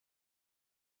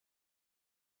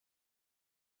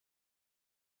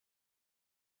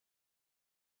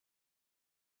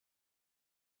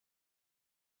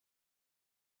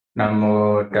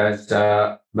Namo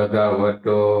tassa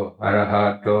bhagavato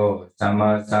arahato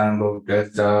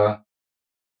sammasambuddhassa.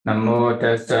 Namo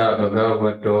tassa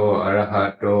bhagavato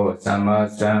arahato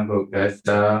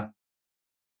sammasambuddhassa.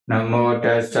 Namo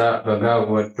tassa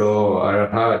bhagavato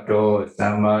arahato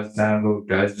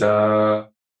sammasambuddhassa.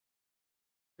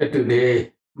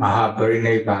 Today,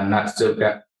 Mahāparinibbāna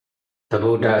Sutta, the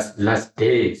Buddha's last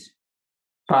days,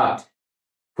 part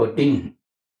 14.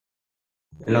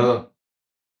 You know,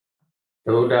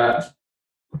 the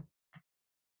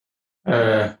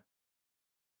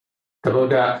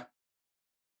Buddha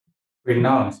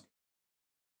renounced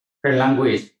the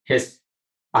language, his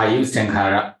Ayu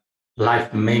Sankhara,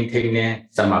 life-maintaining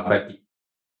Samapatti.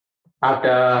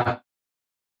 After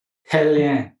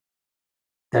telling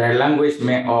the language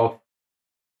of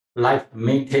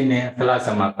life-maintaining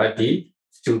Samapatti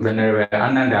to Venerable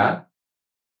Ananda,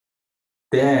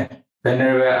 then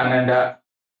Venerable Ananda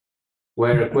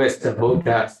will request the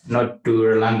Buddha not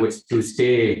to language to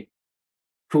stay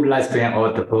full lifespan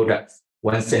of the Buddha,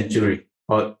 1 century,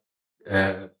 or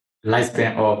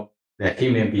lifespan of the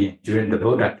human being during the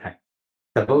Buddha time.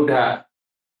 The Buddha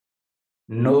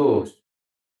knows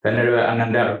Venerable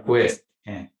Ananda request,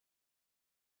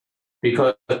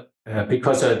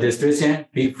 because of this reason,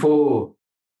 before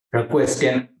request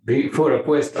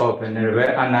of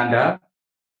Venerable Ananda,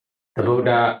 the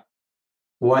Buddha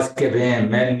was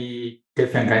given many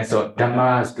different kinds of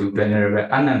dhammas to Venerable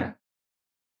Ananda.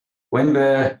 When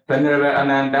the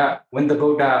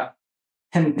Buddha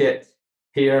hinted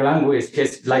his language,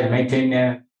 his life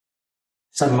maintaining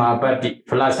Samapatti,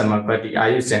 Samapatti,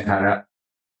 Ayu Sankhara,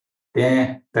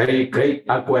 then very great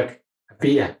earthquake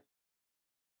appeared.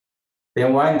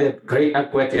 Then when the great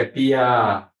earthquake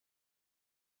appeared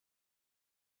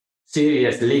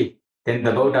seriously, then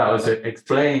the Buddha also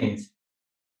explains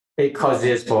 8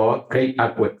 causes for great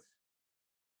earthquakes.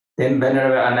 Then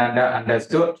Venerable Ananda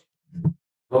understood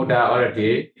Buddha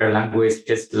already, the language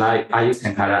just like Ayu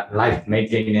Sankhara, life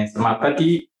maintaining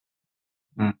Samapatti.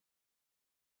 And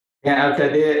after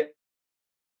that,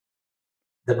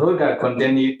 the Buddha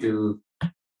continued to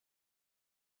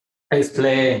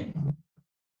explain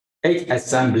 8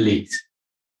 assemblies.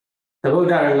 The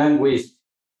Buddha language,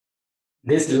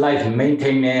 this life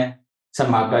maintaining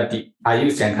Samapatti,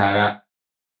 Ayu Sankhara,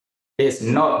 is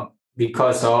not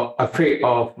because of afraid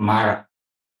of Mara.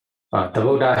 The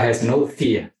Buddha has no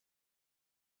fear.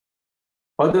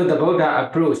 Although the Buddha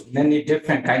approached many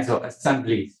different kinds of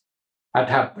assemblies,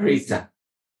 Mahāparinibbāna,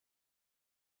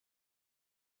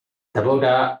 the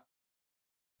Buddha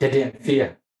didn't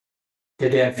feel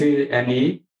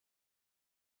any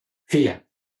fear.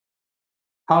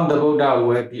 How the Buddha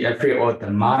will be afraid of the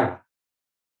Mara?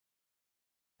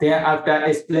 Then after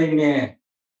explaining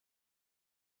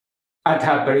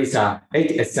Mahāparinibbāna,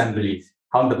 8 assemblies,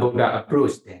 how the Buddha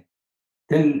approached them,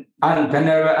 then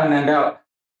Venerable Ananda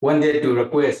wanted to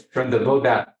request from the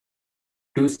Buddha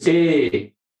to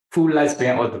stay full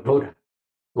lifespan of the Buddha,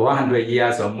 100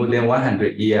 years or more than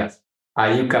 100 years,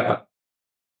 Ayukapa.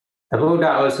 The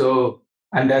Buddha also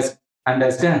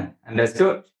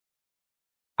understood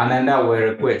Ananda will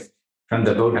request from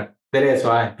the Buddha. That is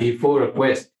why before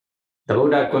request, the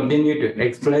Buddha continued to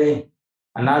explain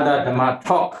another Dhamma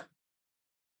talk,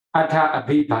 Atha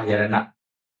Abhipayarana.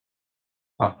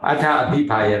 Atha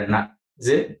Abhipayarana. Is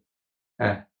it?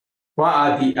 What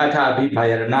are the Atha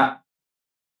Abhipayarana?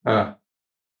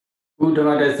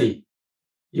 Udhamadasi.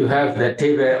 You have the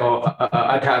table of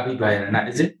Atha Abhipayarana,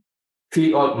 is it?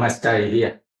 Field of mastery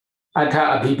here.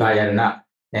 Atha Abhipayarana.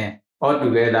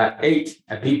 Altogether 8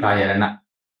 Abhipayarana.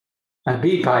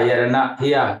 Abhipayarana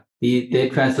here, they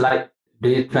translate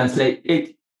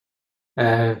 8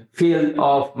 field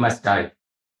of mastery.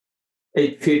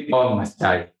 8 field of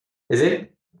mastery. Is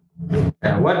it?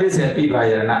 What is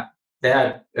Abhipayarana?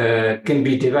 That can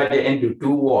be divided into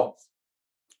 2 words,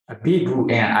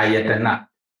 Abhibhu and Ayatana.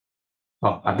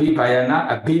 Abhipayarana,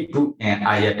 Abhibhu and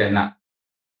Ayatana.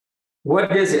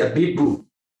 What is Abhibhu?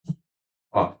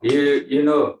 You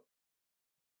know,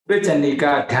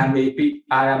 Vichanika Dhammepi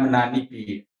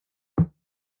Aramananipi.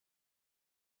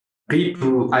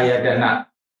 Abhibhu Ayatana.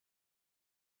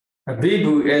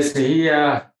 Abhibhu is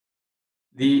here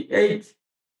the 8th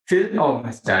field of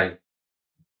mastery.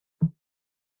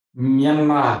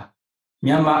 Myanmar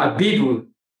Abhibhu,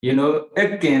 you know,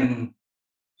 it can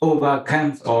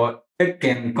overcome or it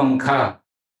can conquer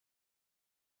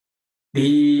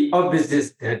the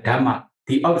opposites, the Dhamma,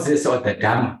 the opposites of the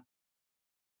Dhamma.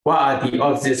 What are the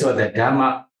opposites of the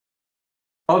Dhamma?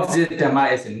 Opposite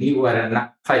Dhamma is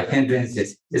Nivarana, 5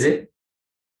 hindrances, is it?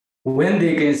 When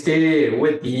they can stay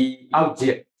with the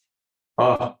object,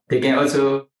 or they can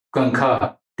also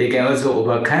conquer they can also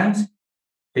overcome,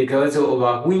 they can also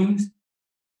overwhelm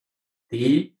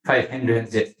the 5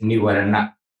 hindrances,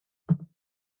 nivarana.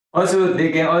 Also,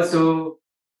 they can also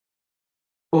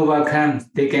overcome,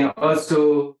 they can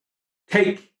also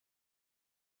take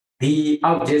the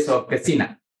objects of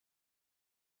kasina.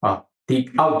 The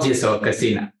objects of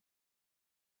kasina.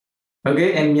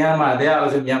 Okay, in Myanmar, there are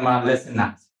also Myanmar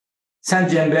listeners.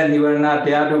 Sanjambe nivarana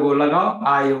teadu go lagaw,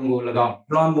 ayung go lagaw,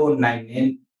 plombo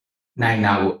nine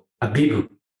nawo, abibu.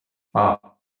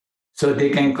 So they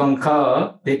can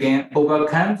conquer, they can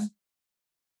overcome,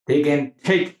 they can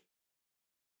take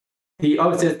the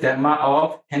object dharma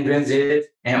of hindrances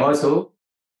and also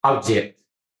objects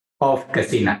of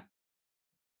kasina.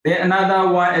 Then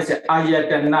another one is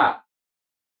ayatana.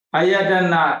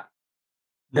 Ayatana,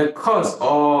 the cause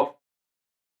of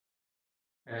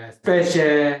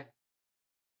special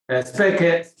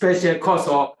cause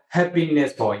of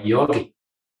happiness for yogi.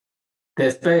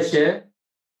 The special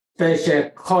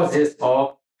causes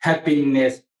of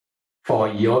happiness for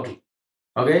yogi.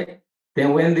 Okay?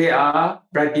 Then when they are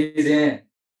practicing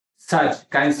such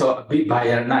kinds of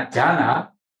abhibhayana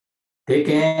jhana, they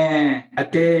can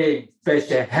attain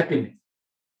special happiness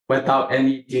without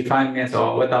any defilements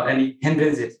or without any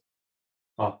hindrances.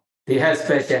 They have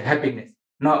special happiness,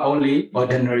 not only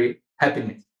ordinary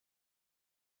happiness.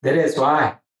 That is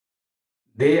why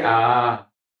they are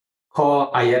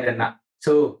called ayatana.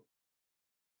 So,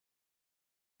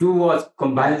 two words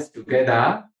combined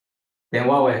together, then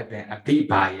what will happen?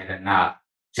 Abhibhayana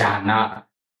jhana.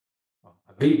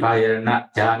 Abhibhayana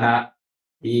jhana.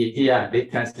 Here they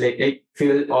translate 8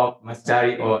 fields of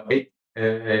mastery or 8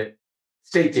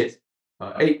 stages,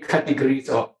 8 categories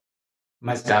of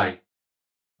mastery,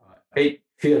 8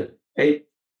 fields, 8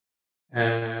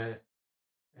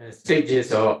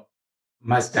 stages of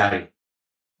mastery.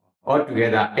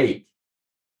 Altogether 8.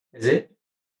 Is it?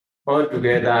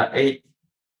 Altogether 8.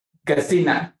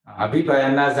 Kasina.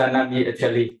 Abhibhayana jhana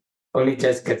actually only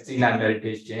just kasina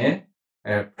meditation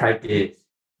practice.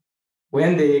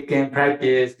 When they can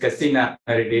practice kasina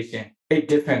meditation, 8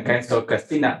 different kinds of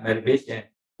kasina meditation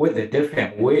with the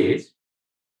different ways,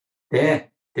 then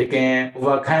they can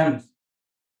overcome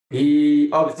the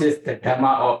obstacles, the dharma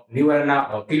of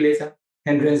nivarana or kilesa,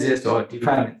 hindrances or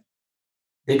defilements.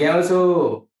 They can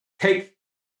also take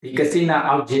the kasina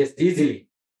objects easily,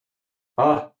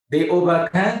 or they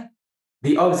overcome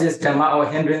the objects, dharma or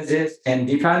hindrances and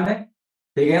defilement.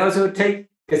 They can also take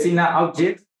kasina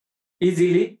objects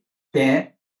easily.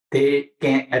 Then they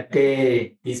can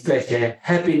attain the special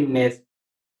happiness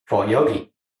for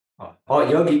yogi. Or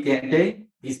yogi can attain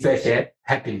the special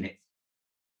happiness.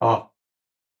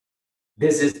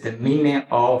 This is the meaning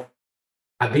of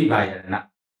abhibhayana.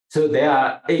 So there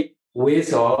are 8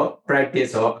 ways of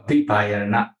practice of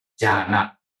abhibhayana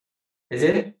jhana. Is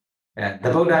it?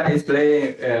 The Buddha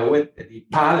explained with the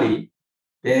Pali.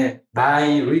 Then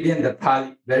by reading the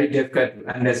Pali, very difficult to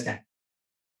understand.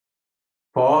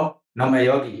 For normal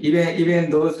yogi, even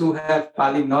those who have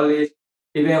Pali knowledge,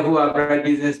 even who are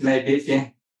practicing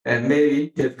meditation, may be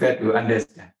difficult to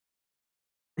understand.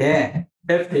 Then,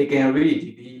 if they can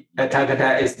read the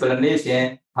Tathagata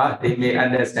explanation, they may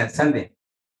understand something.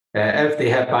 If they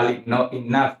have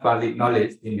enough Pali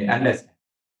knowledge, they may understand.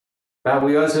 But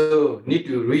we also need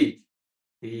to read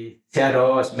the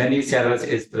many shadows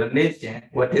explanation.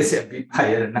 What is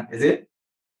abhibhayana? Is it?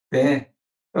 Then,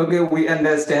 okay, we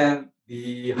understand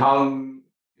how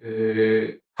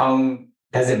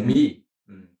does it mean?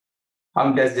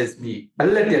 How does this mean? A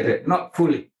little bit, not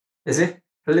fully. Is it?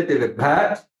 A little bit.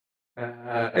 But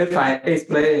if I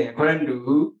explain according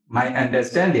to my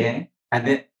understanding, and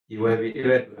then you will be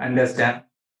able to understand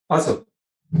also.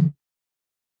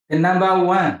 And number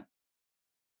 1,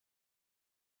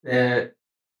 if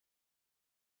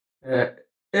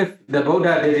the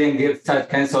Buddha didn't give such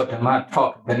kinds of Dhamma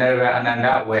talk, Venerable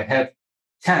Ananda will have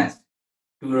chance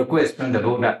to request from the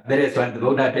Buddha. That is when the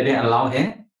Buddha didn't allow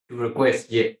him to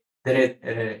request yet. That is,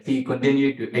 he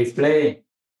continued to explain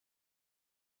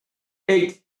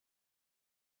 8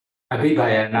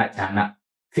 abhibhayana jhana,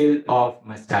 field of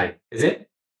mastery. Is it?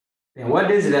 Then what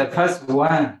is the first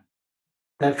one?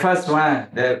 The first one,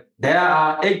 there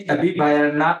are 8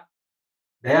 abhibhayana.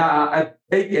 There are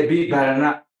 8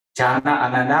 abhibhayana jhana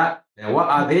ananda. What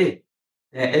are they?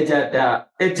 Ejata,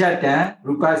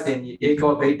 rupa senyi,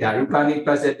 eko bheda, rupani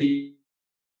pasati.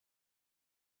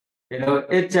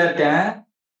 Ejata,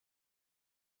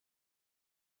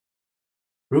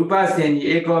 rupa senyi,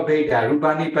 eko bheda,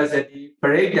 rupani pasati,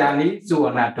 paredani,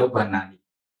 suwana topanani.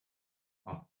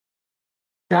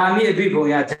 Tani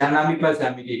abhibhaya jhanami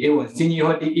pasamiti, ewan sinyi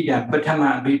hoti idam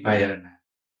patama abhibhayana.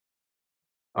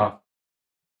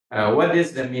 What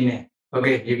is the meaning?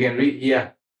 Okay, you can read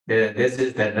here. This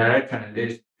is the direct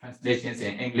translations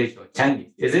in English or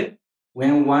Chinese. Is it?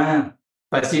 When one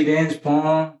perceives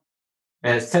form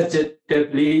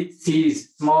subjectively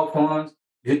sees small forms,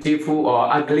 beautiful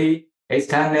or ugly,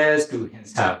 external to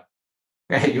himself.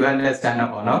 You understand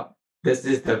or not? This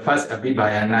is the first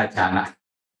Abhibayana jhana.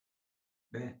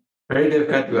 Very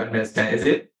difficult to understand, is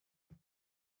it?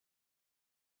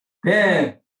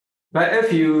 Yeah. But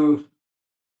if you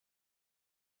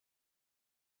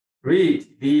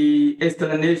read the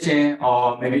explanation,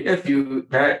 or maybe if you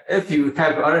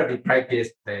have already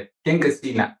practiced the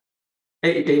Tinkasina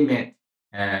 8 attainment,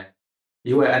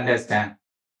 you will understand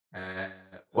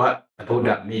what the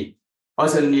Buddha means.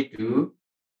 Also need to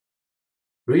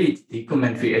read the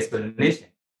commentary explanation.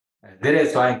 That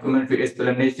is why commentary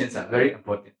explanations are very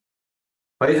important.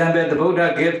 For example, the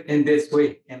Buddha gives in this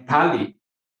way in Pali,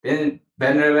 then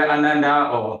Venerable Ananda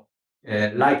or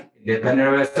like the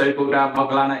Venerable Sariputta,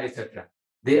 Moggallana, etc.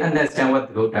 They understand what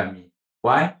the Buddha means.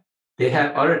 Why? They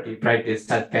have already practiced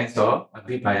such kinds of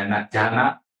Abhibayana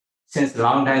jhana since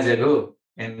long time ago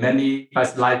in many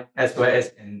past life as well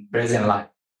as in present life.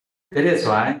 That is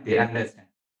why they understand.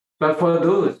 But for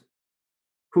those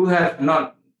who have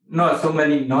not so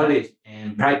many knowledge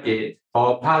and practice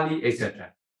or Pali,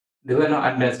 etc., they will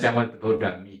not understand what the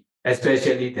Buddha means,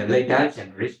 especially the later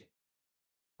generation.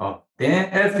 Then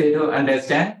if they don't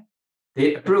understand,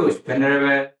 they approach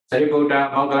Venerable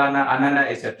Sariputta, Moggallana, Ananda,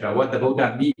 etc., what the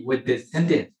Buddha means with this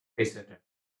sentence, etc.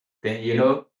 Then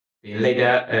the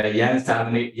later young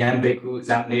bhikkhu,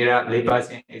 Samnera,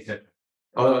 Lepasin, etc.,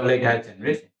 or later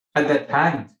generation. At that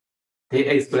time, they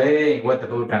explain what the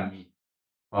Buddha means.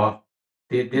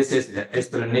 This is the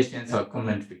explanations or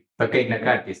commentary.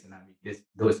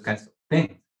 Those kinds of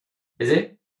things. Is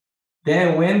it?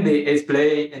 Then when they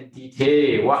explain in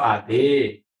detail what are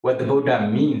they, what the Buddha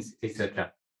means,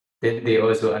 etc., then they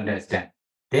also understand.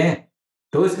 Then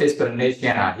those explanations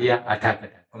are here,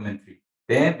 Atthakatha commentary.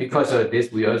 Then because of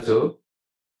this, we also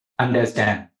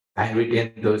understand by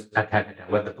reading those Atthakatha,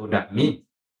 what the Buddha means.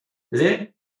 Is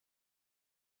it?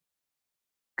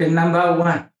 Okay, number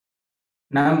one.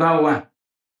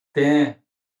 Then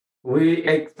we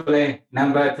explain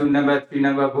number 2, number 3,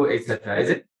 number 4, etc. Is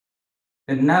it?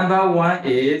 The number 1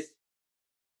 is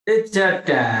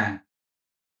Ijjatan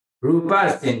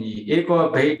Rupa Sinyi Eko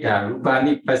Bheda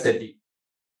Rupani Pasati.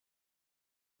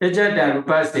 Ijjatan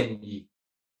Rupa Sinyi.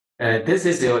 This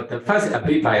is the first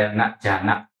Abhibayana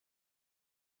jhana.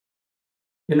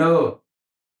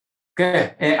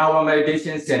 Okay, in our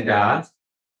meditation centers,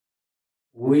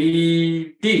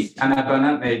 we teach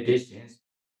Anapanasati meditations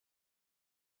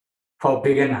for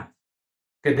beginners.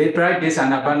 Okay, they practice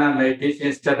Anapanasati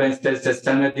meditation step by step,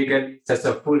 systematically,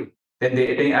 successfully. Then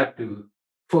they attain up to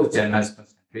 4 jhanas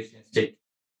concentration state,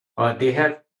 or they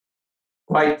have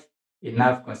quite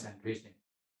enough concentration.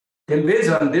 Then based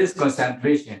on this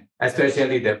concentration,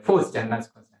 especially the 4th jhanas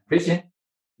concentration,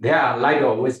 they are light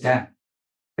of wisdom.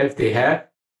 If they have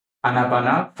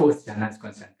Anapana 4th jhanas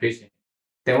concentration,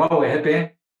 then what will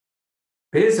happen?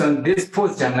 Based on this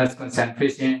 4th jhanas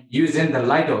concentration, using the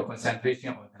light of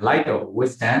concentration or the light of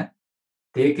wisdom,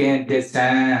 they can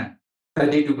discern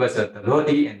 32% of the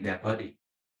body in their body.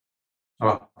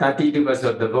 32%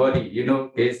 of the body,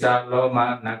 Kesa,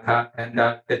 Loma, Naka, and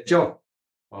the jaw,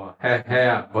 or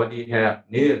hair, body hair,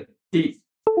 nail, teeth,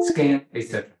 skin,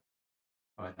 etc.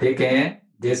 They can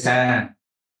discern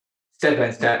step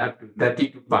by step up to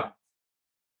 32 parts.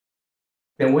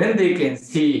 Then when they can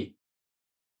see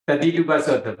 32%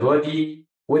 of the body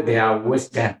with their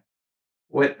wisdom,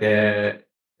 with the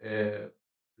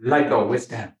light of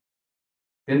wisdom,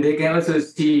 then they can also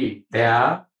see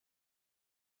their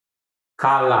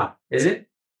color. Is it?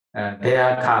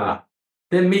 Their color.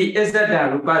 Then is that the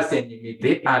Rupa Senimi?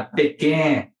 They are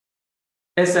taking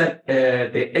as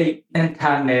the 8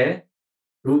 internal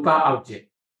Rupa objects.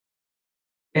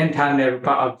 Internal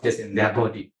Rupa objects in their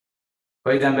body.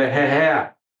 For example,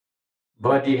 hair,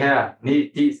 body hair, knee,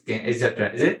 teeth, skin,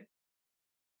 etc. Is it?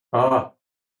 But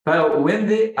when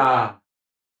they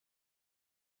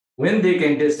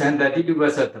can discern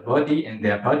 32% of the body in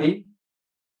their body,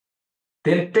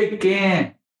 then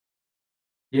taking,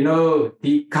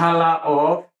 the color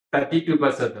of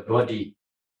 32% of the body,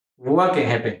 what can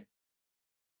happen?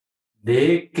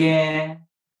 They can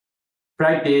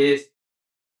practice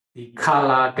the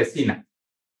color kasina.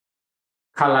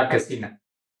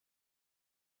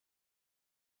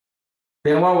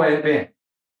 Then what will happen?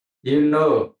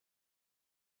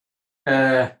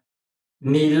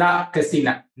 Nila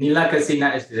kasina. Nila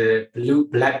kasina is the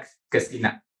blue-black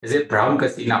kasina. Is it brown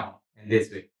kasina in this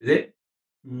way? Is it?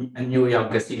 New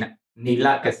York kasina.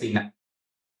 Nila Kasina.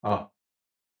 Oh.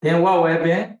 Then what will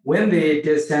happen? When they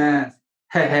descend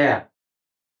hair,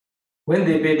 when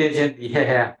they pay attention to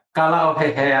hair, color of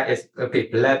hair is okay,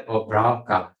 black or brown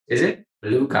color. Is it?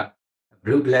 Blue color,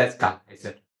 blue black color,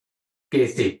 etc.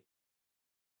 KC.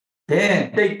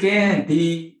 Then taking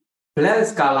the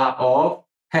black color of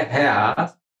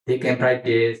hair, they can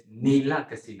practice Nila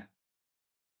Kasina.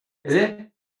 Is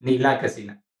it? Nila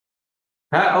Kasina.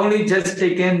 Only just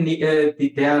taken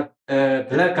their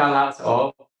black colors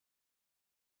of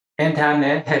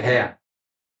internal hair.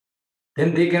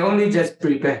 Then they can only just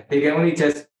prepare. They can only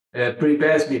just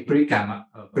prepare with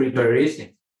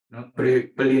preparation,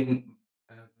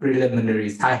 preliminary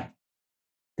sign.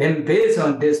 Then based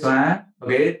on this one,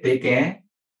 okay, they can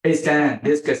extend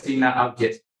this casino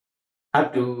object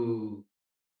up to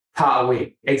far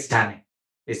away, external,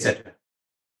 etc.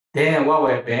 Then what will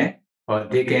happen? Or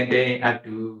they can take up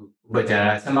to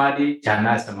Upachara Samadhi,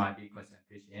 Jhana Samadhi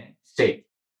concentration state.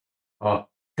 Or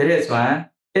this one,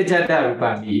 Ejata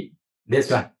Rupami,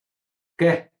 this one.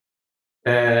 Okay.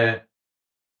 I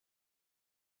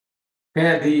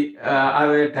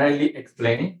will directly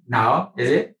explain now, is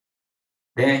it?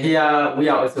 Then here we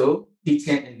are also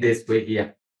teaching in this way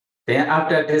here. Then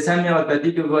after descending of the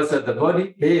 32% of the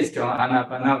body based on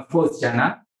Anapana fourth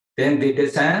jhana, then they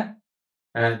descend,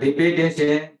 they pay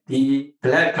attention the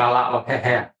black color of her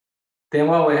hair. Then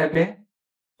what will happen?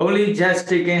 Only just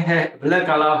taking her black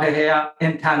color of her hair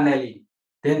internally,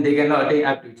 then they cannot take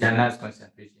up to jhana's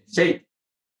concentration state.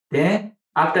 Then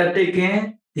after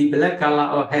taking the black color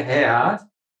of her hair,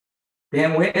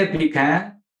 then when it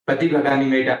becomes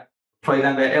Patibhaganimeta, for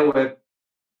example,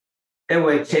 it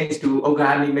will change to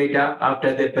Ogahanimeta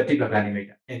after the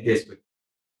Patibhaganimeta in this way.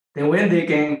 Then when they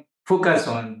can focus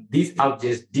on these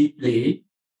objects deeply,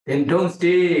 then don't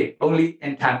stay only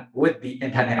with the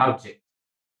internal object.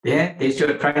 Then they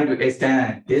should try to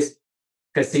extend this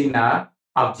Kasina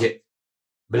object,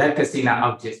 black Kasina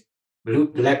objects, blue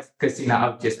black Kasina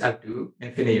objects up to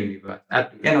infinite universe,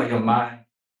 up to end of your mind.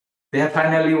 Then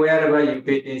finally, wherever you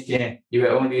pay attention, you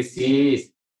will only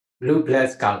see blue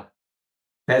black color.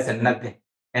 That's nothing,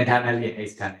 internally and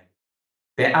externally.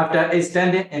 Then after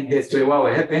extending in this way, what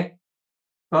will happen?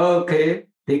 Okay,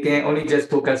 they can only just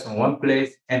focus on one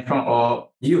place in front of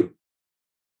you.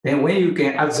 Then when you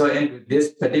can absorb into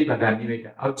this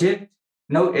Patibhaganimeta object,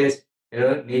 notice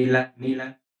Nila,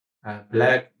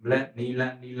 black,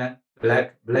 Nila,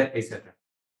 black, etc.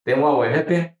 Then what will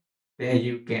happen? Then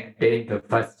you can attain the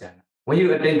first jhana. When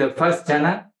you attain the first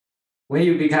jhana, when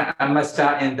you become a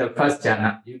master in the first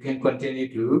jhana, you can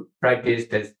continue to practice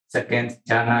the second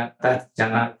jhana, third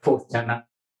jhana, fourth jhana,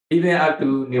 even up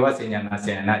to Nivasanyana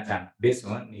Sayana jhana, based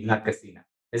on Nila Kasina.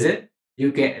 Is it?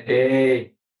 You can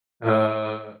attain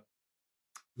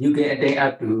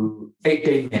up to 8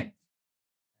 attainments.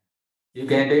 You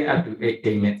can attain up to 8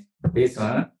 attainments based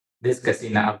on this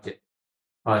Kasina object.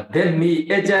 Then me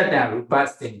Ejata Rupa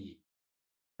Senji.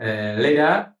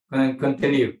 Later,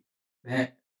 continue.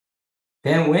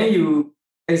 Then when you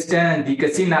extend the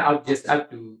Kasina objects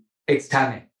up to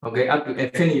external, okay, up to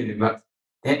infinite universe,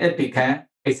 then it becomes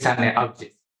external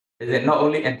objects. Is it not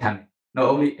only internal, not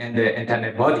only in the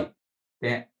internal body,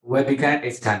 then will become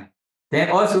external. Then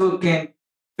also can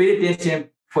pay attention,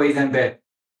 for example,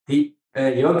 the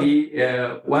yogi,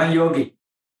 one yogi,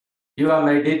 you are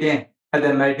meditating at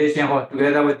the meditation hall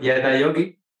together with the other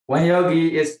yogi. One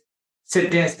yogi is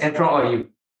sitting in front of you.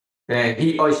 Then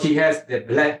he or she has the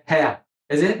black hair,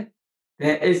 is it?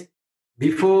 Then it's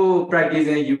before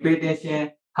practicing, you pay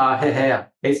attention her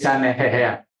hair, external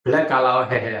hair, black color of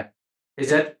her hair.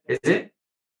 Is it?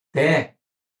 Then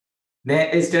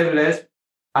establish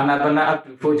Anapana up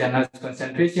to 4 jhanas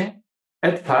concentration.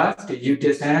 At first, you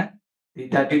descend the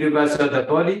 32 parts of the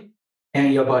body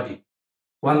and your body,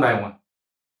 one by one.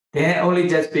 Then only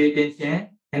just pay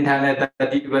attention internal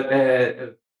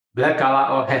 32 black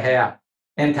color of her hair,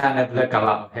 internal black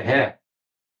color of her hair.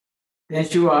 Then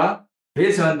sure,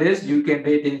 based on this, you can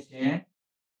pay attention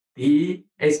the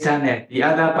external, the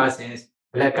other person's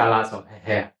black colors of her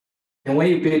hair. And when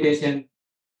you pay attention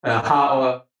her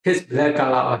or his black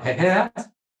color of her hair,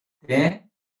 then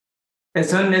as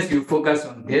soon as you focus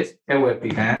on this, it will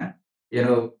become,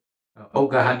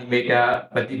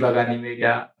 Ogahanimeta,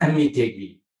 Patibhaganimeta,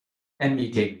 immediately.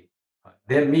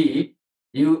 Then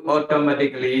you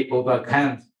automatically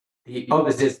overcome the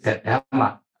opposite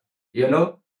dharma.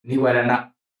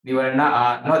 Nivarana. Nivarana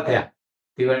are not there.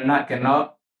 Nivarana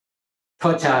cannot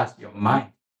torture your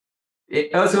mind.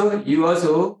 You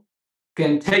also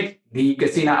can take the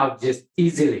Kasina objects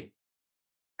easily.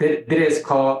 That is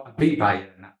called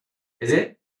Abhivayarana. Is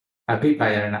it?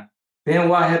 Abhivayarana. Then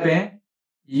what happens?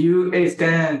 you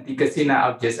extend the kasina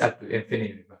objects up to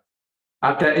infinity.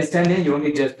 After extending, you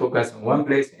only just focus on one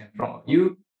place in front of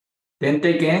you. Then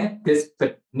taking this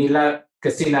Nila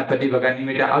kasina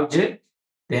Pativaganimita object,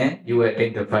 then you will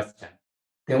attain the first jhana.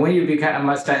 Then when you become a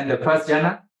master in the first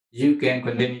jhana, you can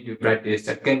continue to practice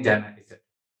second jhana, etc.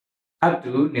 Up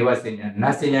to Nivasinya,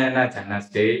 Nasinyana jhana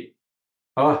state.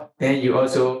 Or then you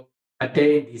also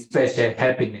attain the special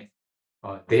happiness.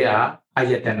 Or they are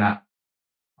ayatana.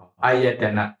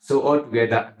 Ayatana. So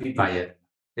altogether, abhipayatana.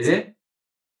 Is it?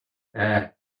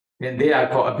 Then they are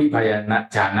called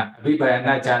abhipayana jhana.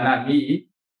 Abhipayana jhana means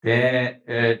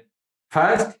then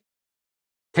first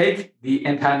take the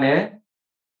internal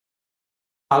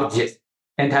objects,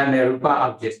 internal rupa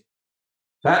objects.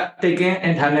 But taking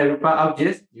internal rupa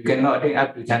objects, you cannot attain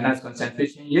up to jhana's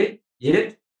concentration yet.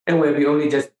 It will be only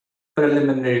just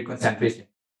preliminary concentration.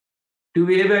 To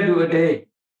be able to attain,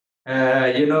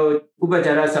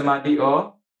 upajara samadhi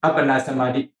or apana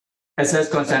samadhi, access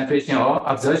concentration or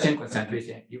absorption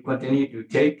concentration, you continue to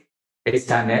take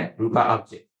external rupa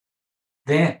object.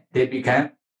 Then they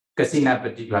become kasina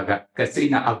pativaga,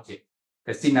 kasina object,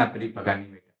 kasina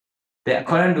pativaganimita. Then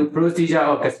according to procedure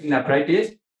of kasina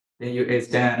practice, then you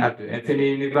extend up to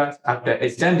infinite universe. After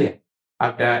expanding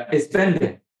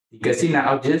the kasina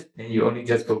objects, then you only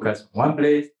just focus on one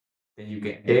place. Then you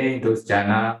can attain those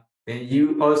jhana. Then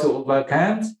you also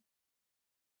overcome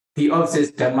the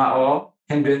opposite dhamma or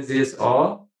hindrances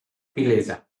or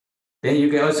kilesa. Then you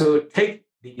can also take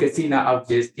the kasina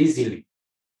objects easily.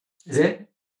 Is it?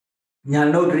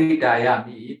 Jnanodrita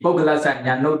mi, Pogalasa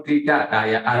Jnanodrita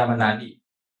daya aramanani.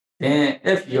 Then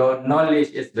if your knowledge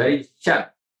is very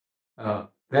sharp,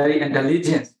 very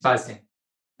intelligent person,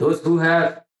 those who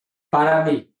have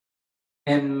parami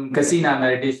and kasina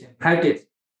meditation practice,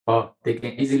 they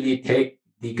can easily take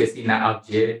the kasina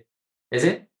object. Is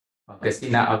it? Or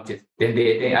kasina object. Then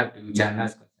they attain up to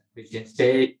jhana's concentration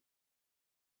state.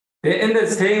 Then in the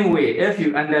same way, if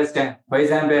you understand, for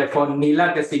example, for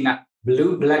nila kasina,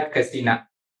 blue-black kasina,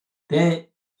 then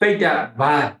Peta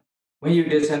bal. When you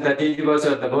descend the details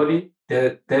of the body,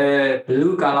 the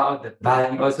blue color of the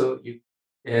bal also you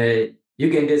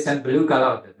can descend blue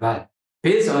color of the bal.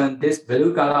 Based on this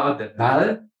blue color of the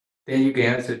bal, then you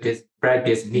can also just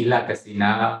practice nila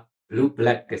kasina,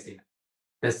 blue-black kasina.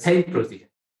 The same procedure.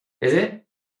 Is it?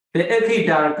 The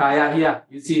ekidar kaya here,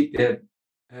 you see the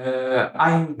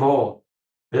iron ball,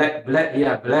 black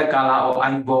color or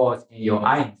iron balls in your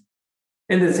eyes.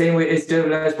 In the same way,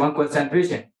 establish one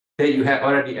concentration that you have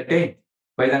already attained.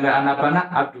 For example,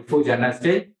 anapana up to 4 jhana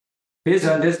state. Based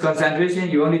on this concentration,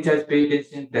 you only just pay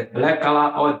attention to the black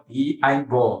color or the iron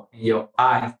ball in your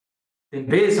eyes. Then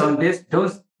based on this,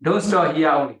 don't stop here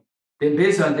only. Then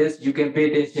based on this, you can pay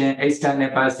attention external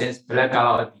person's black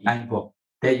color or the iron ball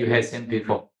that you have seen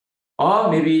before.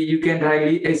 Or maybe you can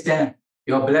directly extend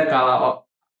your black color or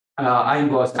iron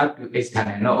balls up to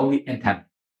external, not only internal.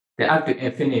 Then up to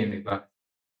infinity.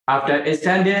 After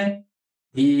extending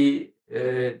the,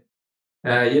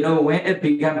 when it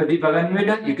becomes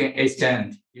Pativaganimita, you can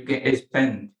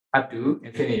expand up to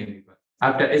infinity.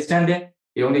 After extending,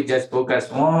 you only just focus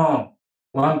on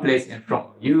one place in front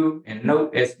of you and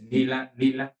note as nila,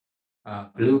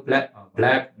 blue, black, or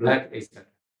black, etc.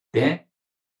 Then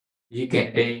you can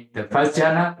attain the first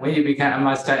jhana. When you become a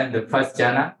master in the first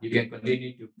jhana, you can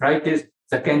continue to practice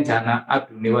second jhana up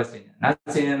to nivasinya,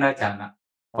 nasinyana jhana.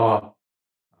 Or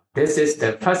this is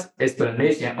the first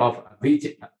explanation of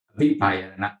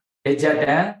abhipayana.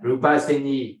 Ejata rupa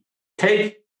sinyi.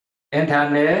 Take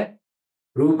internal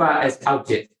rupa as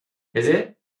object. Is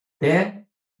it? Then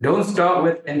don't stop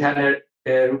with internal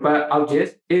rupa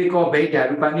objects. Eko beta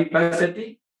rupani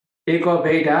pasati. Eko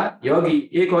beta yogi.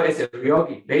 Eko is a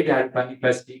yogi. Beta rupani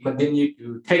pasati. Continue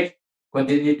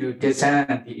to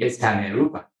descend the external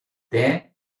rupa. Then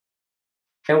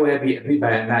it will be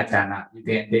abhipayana jhana. You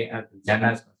can attain up to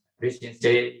jhana's concentration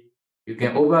state. You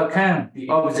can overcome the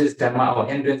opposite dhamma or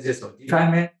hindrances or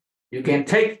defilement. You can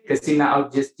take kasina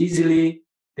objects easily.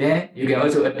 Then you can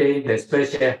also attain the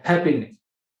special happiness.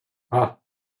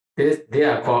 They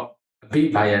are called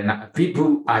abhipayana,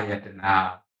 vibhu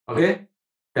ayatana. Okay?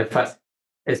 The first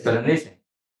explanation.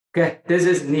 Okay, this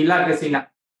is nila kasina.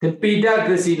 Then pita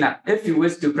kasina. If you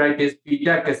wish to practice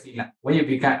pita kasina, when you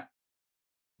become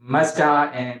master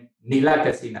and nila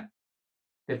kasina.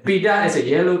 The pita is a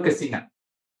yellow kasina.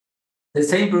 The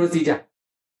same procedure.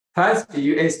 First,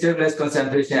 you establish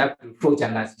concentration up to 4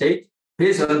 jhana state.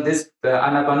 Based on this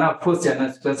anapana 4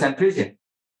 jhana concentration,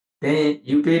 then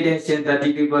you pay attention to the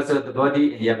 32% of the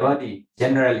body in your body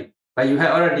generally. But you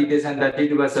have already descended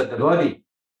 32% of the body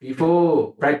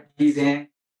before practicing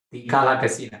the kala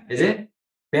kasina. Is it?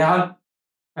 Then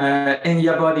in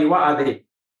your body, what are they?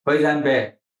 For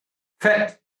example,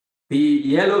 fat, the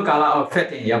yellow color of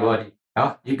fat in your body.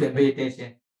 You can pay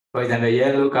attention. For example,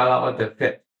 yellow color of the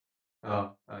fat.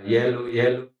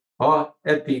 Yellow, or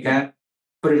it become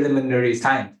preliminary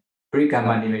sign,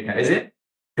 pre-Kumārābhivaṃsa, is it?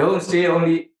 Don't stay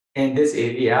only in this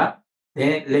area.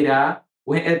 Then later,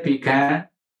 when it become,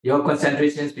 your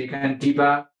concentrations become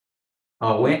deeper,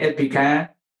 or when it become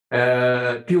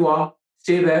pure,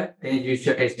 stable, then you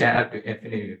should extend up to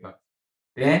infinite universe.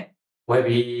 Then will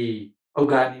be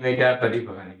Oga-nimitta,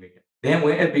 Pratipaka-nimitta. Then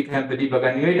when it becomes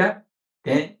Pratipaka-nimitta,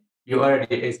 then you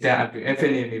already extend up to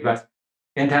infinite universe.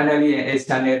 Internally and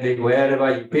externally,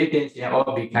 wherever you pay attention,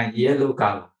 all become yellow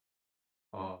color.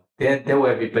 Then there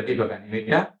will be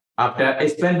Pratipaka-nimitta. After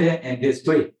expanding in this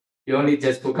way, you only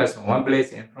just focus on one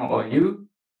place in front of you.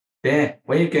 Then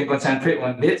when you can concentrate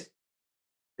on this,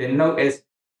 the note is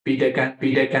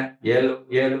Pitakan, yellow,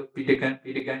 Pitakan,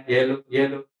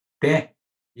 yellow. Then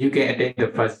you can attain the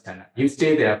first jhana. You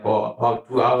stay there for about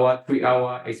 2 hours, 3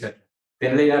 hours, etc.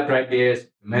 Then later practice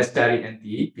mastery and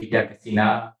the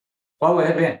Pitakasina. What will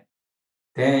happen?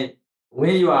 Then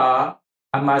when you are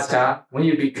a master, when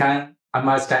you become a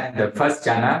master in the first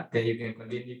jhana, then you can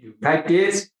continue to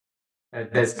practice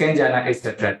the second jhana,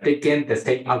 etc. Taking the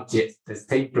same objects, the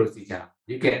same procedure.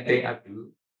 You can attain up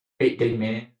to 8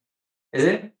 days. Is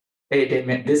it? 8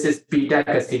 days. This is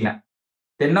Pitakasina.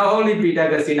 Then not only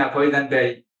Pitakasina, for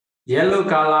example, yellow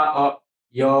color of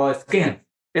your skin.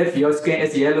 If your skin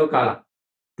is yellow color,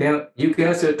 then you can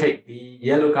also take the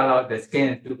yellow color of the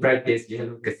skin to practice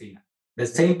yellow kasina. The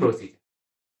same procedure.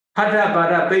 Hatha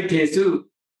pada paitesu,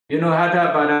 you know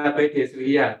Hatha pada paitesu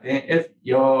here. Then if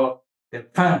the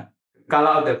fan, color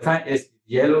of the fan is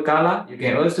yellow color, you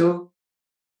can also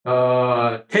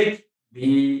take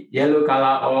the yellow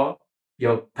color of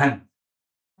your fan.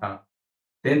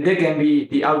 Then they can be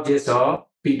the objects of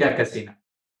Pitakasina.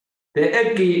 The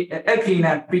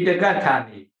Ekina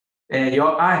Pitakathani,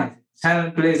 your eyes,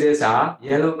 some places are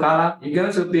yellow color. You can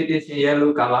also pay attention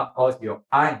yellow color of your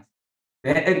eyes.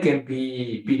 Then it can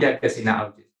be Pitakasina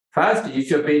objects. First, you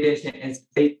should pay attention in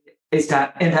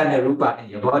internal rupa in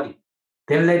your body.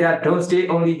 Then later, don't stay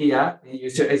only here. You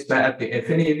should expand up to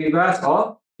infinite universe,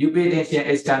 or you pay attention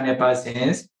external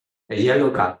persons, yellow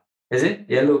color. Is it?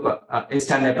 Yellow,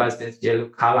 external persons, yellow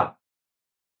color.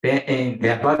 Then in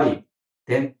their body.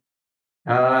 Then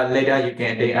later you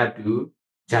can attain up to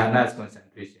jhana's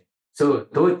concentration. So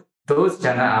those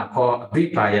jhana are called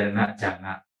Abhipayana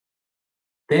jhana.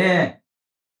 Then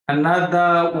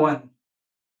another one,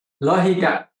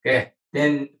 Lohita. Okay.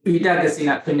 Then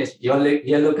Pitakasina finish,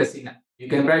 yellow kasina. You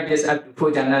can practice up to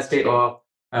 4 jhana state or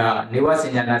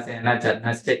Nivasinyana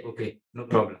jhana state. Okay, no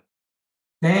problem.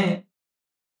 Then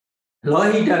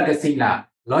Lohita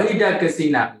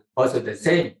kasina also the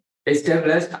same.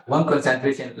 Establish one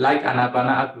concentration like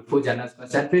Anapana up to 4 jhanas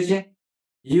concentration.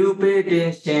 You pay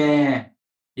attention,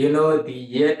 you know,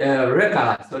 the red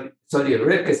color,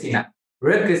 red kasina.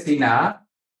 Red kasina,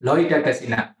 Lohita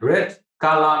kasina, red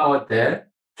color of the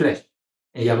flesh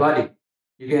in your body.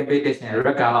 You can pay attention,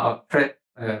 red color of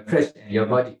flesh in your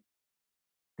body.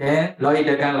 Then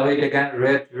Lohita,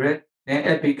 red. Then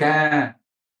it become,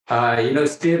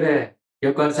 stable.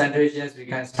 Your concentrations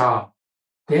become strong.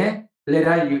 Then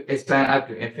later you expand up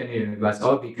to infinite universe,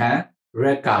 all become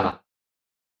red color.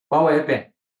 What will happen?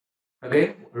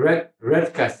 Okay, red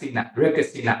kasina.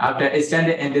 After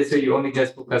extending in this way, you only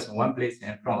just focus on one place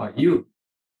in front of you.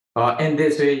 Or in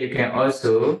this way, you can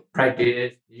also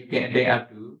practice. You can attain up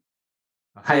to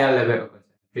a higher level of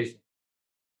concentration.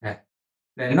 Yeah.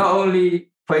 Then not only,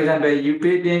 for example, you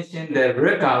pay attention the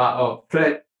red color of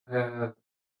flesh, the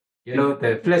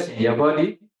flesh in your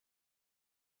body.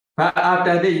 But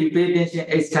after that, you pay attention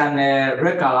external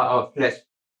red color of flesh.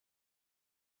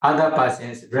 Other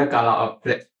persons, red color of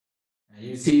flesh.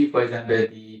 You see, for example,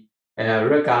 the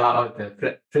red color of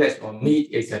the flesh or meat,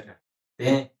 etc.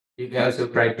 Then you can also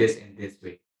practice in this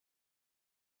way.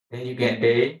 Then you can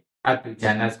attain up to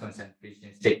jhana's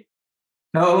concentration state.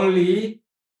 Not only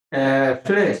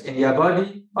flesh in your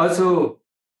body, also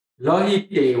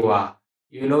lohitewa,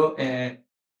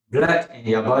 blood in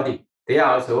your body. They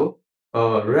are also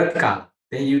red color.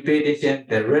 Then you pay attention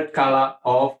the red color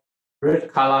of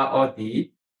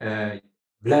the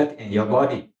blood in your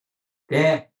body.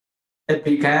 Then it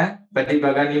becomes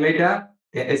Pratipaka-nimitta,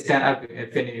 then extend up to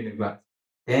infinite universe.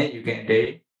 Then you can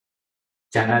attain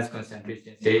jhana's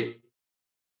concentration state.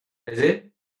 Is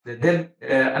it? Then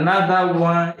another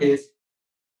one is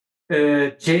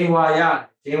Chenvaya.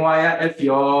 If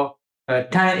your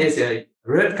tongue is a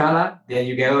red color, then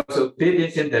you can also pay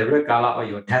attention the red color of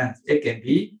your tongue. It can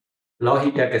be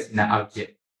Lohita kasina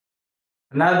object.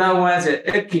 Another one is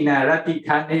Ekina Rati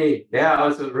Thane. There are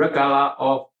also regala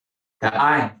of the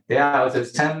eyes. There are also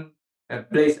some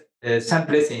place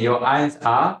in your eyes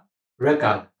are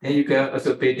regala. Then you can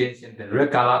also pay attention to the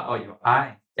regala of your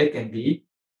eyes. It can be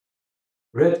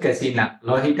red kasina,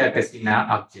 lohita kasina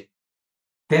object.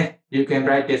 Then you can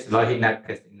write this lohita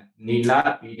kasina.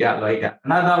 Nila, Vida, lohita.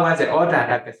 Another one is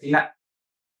Odada kasina.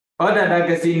 Odada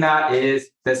kasina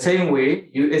is the same way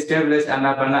you establish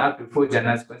anapana up to 4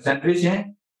 jhanas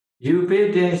concentration. You pay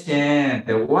attention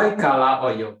the white color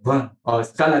of your bone or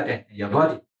skeleton in your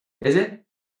body. Is it?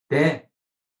 Then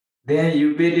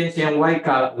you pay attention white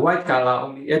color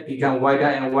only it become whiter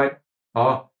and white.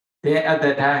 Or then at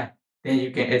that time, then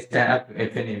you can extend up to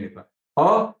infinity.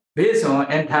 Or based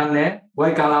on internal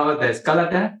white color of the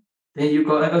skeleton, then you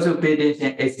can also pay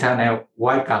attention external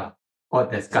white color of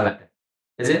the skeleton.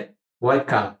 Is it? White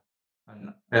color.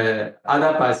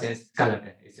 Other person's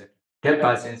skeleton. Is it? That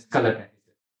person's skeleton. Is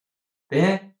it?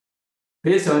 Then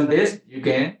based on this, you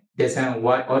can design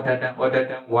white, white,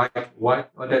 white.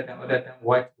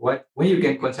 When you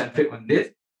can concentrate on this,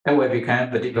 that will become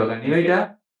Pratibhaga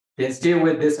Nivedana. Then stay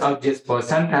with this object for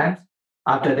some time.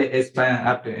 After they expand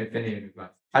up to infinite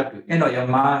universe, up to end of your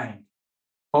mind,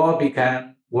 all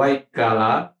become white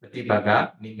color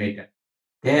Pratibhaga Nivedana.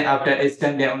 Then after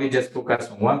extending, only just focus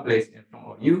on one place in front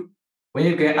of you. When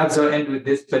you can absorb into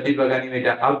this Pratibhaga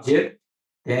Nivedana object,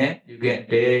 then you can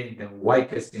attain the white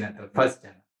kasina, the first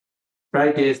jhana.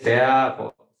 Practice there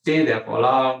stay there for a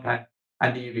long time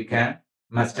until you become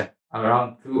master,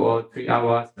 around 2 or 3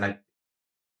 hours. Like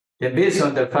then, based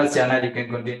on the first jhana, you can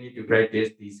continue to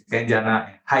practice the second jhana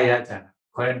and higher jhana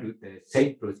according to the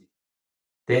same process.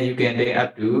 Then you can take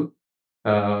up to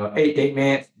 8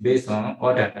 minutes based on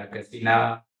Odata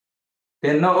kasina.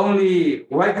 Then not only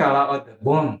white color of the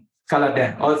bone color,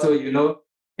 then also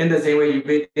in the same way you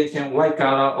pay attention white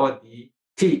color of the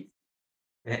teeth,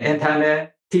 the internal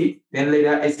teeth, then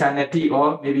later external teeth,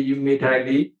 or maybe you may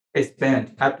directly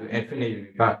expand up to infinite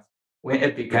universe when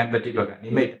it becomes Pratibhaga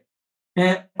Nivedana.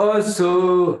 And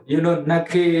also,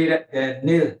 naked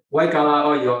nail, white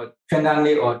color of your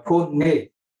fingernail or toenail.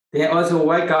 Then also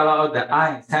white color of the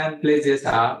eye. Some places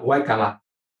are white color.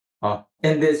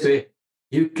 In this way,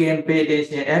 you can pay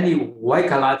attention any white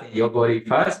color in your body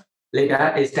first,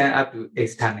 later extend up to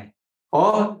external.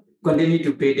 Or continue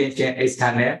to pay attention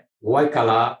external white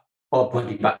color or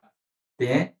body part.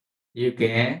 Then you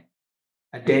can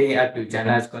attain up to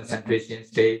jhana's concentration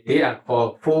state. They are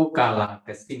called 4 color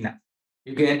kasina.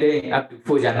 You can attain up to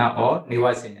 4 jhana or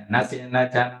nivasana, nasana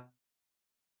jhana.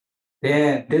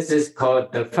 Then this is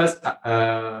called the first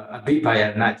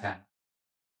abhibayana jhana.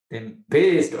 Then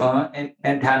based on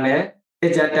internal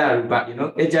ejata rupa,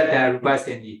 ejata rupa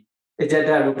sendhi.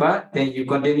 Ejata rupa, then you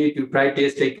continue to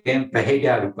practice taking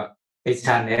bahida rupa,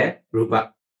 external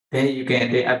rupa. Then you can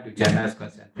attain up to jhana's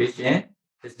concentration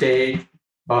state.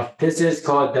 This is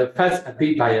called the first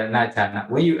abhibayana jhana.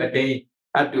 When you attain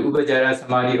up to upajara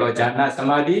samadhi or jhana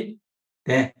samadhi,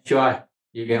 then sure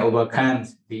you can overcome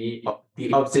the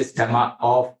opposite dhamma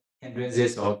of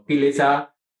hindrances or kilesa.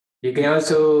 You can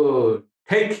also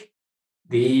take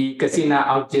the kasina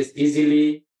objects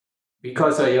easily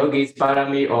because of yogi's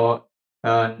parami or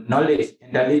knowledge,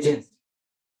 intelligence.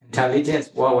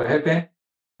 What will happen?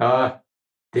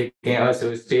 They can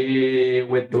also stay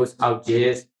with those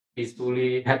objects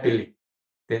peacefully, happily.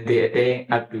 Then they attain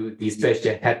up to the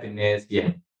special happiness.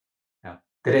 Yeah.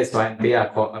 That is why they are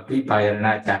called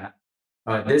abhibayana jhana.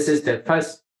 This is the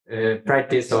first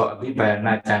practice of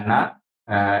abhibayana jhana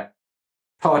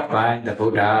taught by the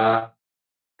Buddha.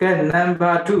 Okay,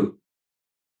 number 2.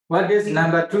 What is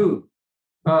number 2?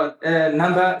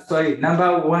 Number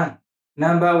 1.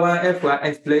 Number 1, if I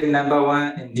explain number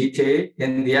 1 in detail,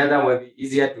 then the other will be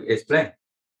easier to explain.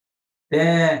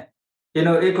 Then,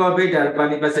 ekobheda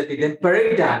panipasati, then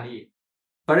paridhani.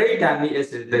 Paridhani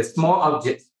is the small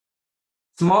objects.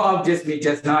 Small objects we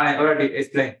just now I already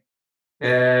explained.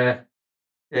 For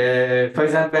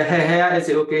example, hair is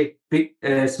okay. Big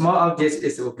small objects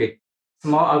is okay.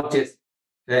 Small objects.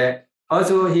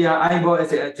 Also here eyeball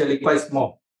is actually quite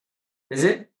small. Is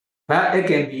it? But it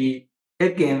can be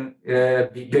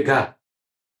bigger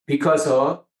because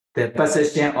of the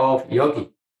position of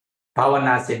yogi,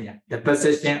 bhavanasanya, the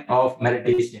position of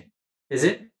meditation. Is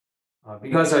it?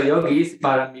 Because of yogis,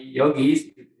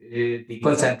 the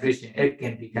concentration, it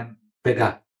can become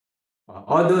bigger.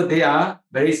 Although they are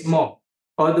very small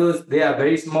part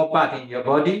in your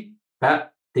body,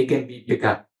 but they can be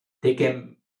bigger. They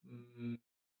can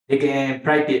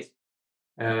practice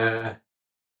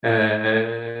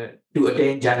to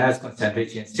attain jhana's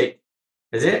concentration state.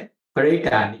 Is it?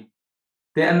 Paridhani.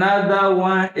 Then another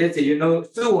one is,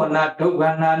 Suwana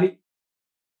Doganani.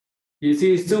 You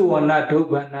see Suwana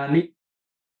Doganani,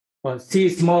 or see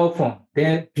small form,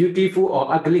 then beautiful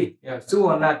or ugly. Yeah,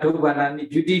 Suwana Doganani,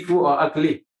 beautiful or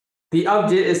ugly. The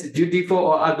object is beautiful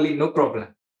or ugly, no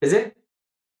problem. Is it?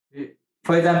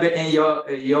 For example, in your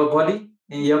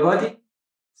body,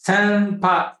 some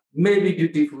part may be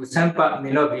beautiful, some part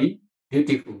may not be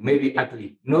beautiful, may be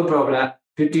ugly. No problem.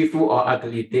 Beautiful or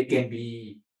ugly, they can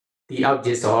be the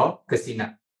objects of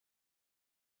kasina.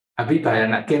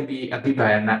 Abhibhayana can be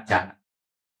Abhibhayana jhana.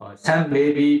 Some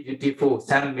may be beautiful,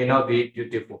 some may not be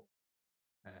beautiful.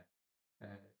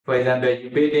 For example, you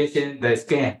pay attention the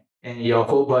skin in your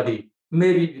whole body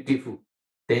may be beautiful.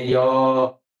 Then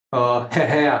your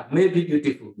hair may be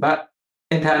beautiful, but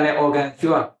internal organ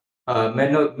sure may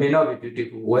not be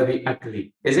beautiful, will be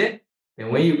ugly. Is it?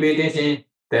 Then when you pay attention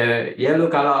the yellow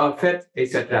color of fat,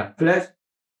 etc., flesh,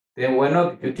 then will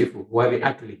not be beautiful, will be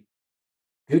ugly.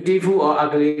 Beautiful or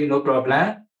ugly, no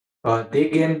problem. They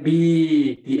can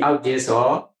be the objects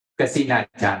of kasina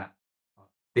jhana.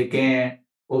 They can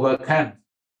overcome.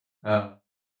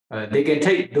 They can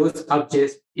take those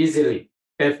objects easily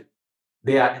if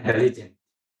they are intelligent.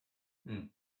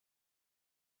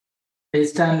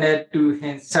 External to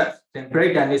himself, then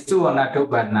break down the suwana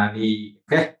tobanani.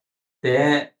 Okay,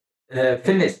 then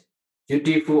finish.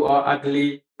 Beautiful or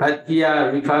ugly, but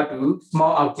here refer to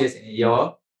small objects in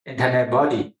your internal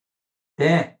body.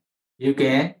 Then you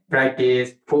can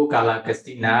practice 4 color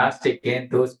kasina, taking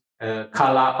those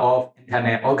color of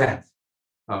internal organs.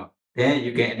 Then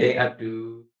you can take up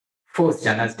to 4th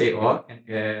jhana state or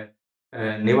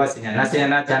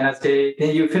Nivasana jhana state.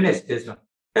 Then you finish this one.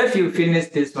 If you finish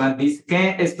this one, this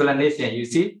can explanation, you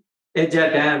see,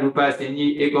 Ejatan Rupa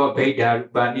Sinyi Ego Beda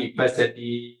Rupani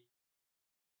Pasati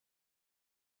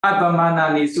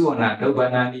Apamanani Suona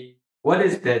Dobanani. What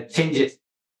is the changes?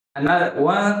 Another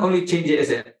one only changes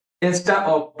is instead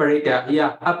of parita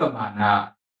here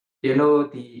apamana,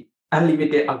 the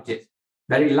unlimited object,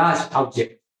 very large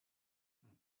object.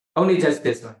 Only just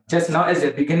this one. Just now as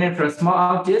a beginning from small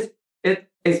objects,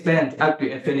 it expands up to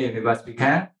infinite universe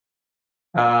become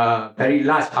very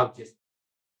large objects.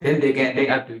 Then they can take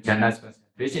up to jhana's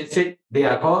concentration state. They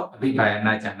are called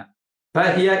Abhibhayana jhana.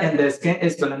 But here in the skin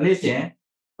explanation,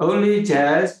 only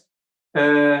just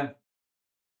very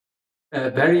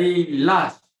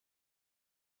large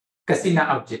kasina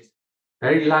objects.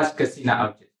 Very large kasina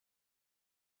objects.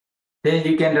 Then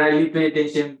you can really pay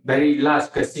attention very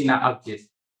large kasina objects.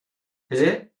 Is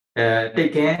it?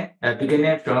 Taken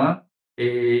beginning from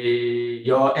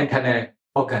your internal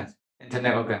organs.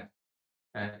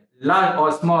 Large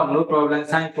or small, no problem.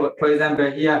 Sign for example,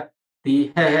 here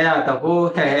the hair, the whole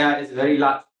hair is very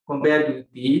large compared to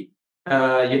the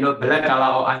black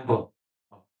color or eyeball.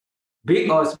 Big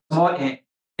or small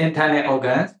internal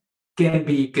organs can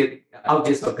be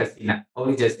objects of kasina.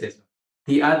 Only just this one.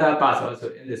 The other parts also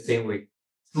in the same way.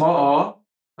 Small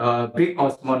or big or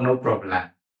small, no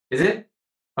problem. Is it?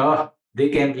 They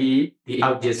can be the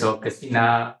objects of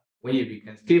kasina when you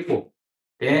become skillful.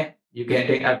 Then you can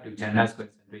take up to jhana's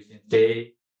concentration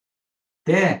state.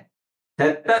 Then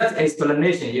the third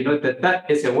explanation, the third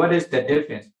is what is the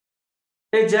difference?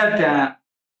 Ejata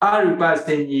arupa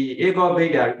senyi ego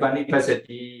veda rupani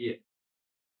pasati.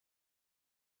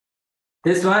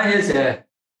 This one is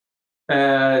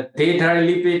they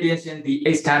directly pay attention the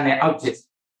external objects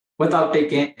without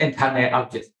taking internal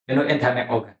objects,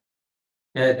 internal organ.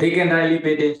 They can really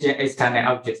pay attention external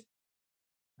objects.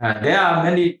 There are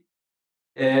many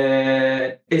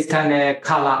external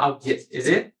color objects, is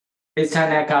it?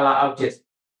 External color objects.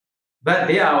 But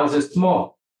they are also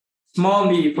small. Small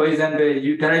me, for example,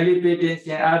 you directly pay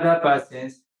attention other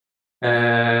persons.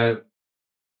 For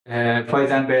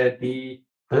example, the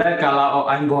black color or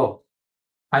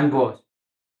eyeballs.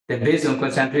 Then based on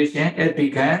concentration, it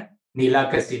becomes nila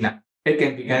kasina. It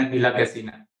can become nila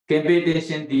kasina. Can pay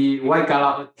attention the white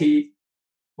color of teeth,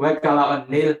 white color of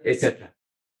nail, etc.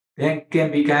 Then can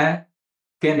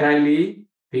really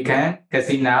become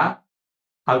kasina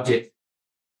object.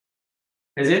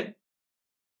 Is it?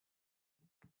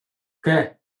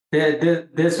 Okay.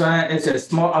 This one is a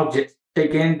small object.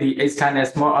 Taking the external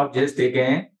small objects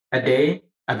taken a day,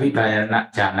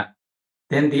 Abhibhayana jhana.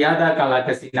 Then the other color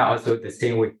kasina also the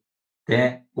same way.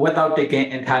 Then without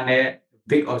taking internal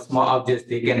big or small objects,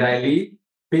 they can really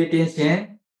pay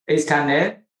attention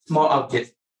external small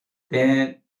objects.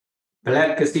 Then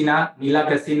black kasina, nila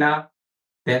kasina,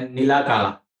 then nila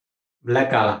color,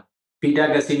 black color. Pita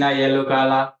kasina, yellow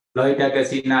color. Loida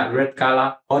kasina, red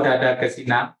color. Odada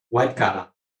kasina, white color.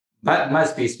 But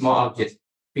must be small objects.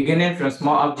 Beginning from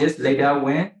small objects, later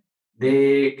when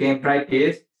they can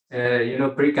practice,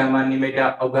 Prikama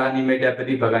Nimitta, Oga Nimitta,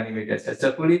 Pratibhaga Nimitta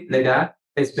successfully. Later,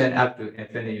 expand up to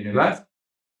infinite universe.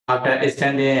 After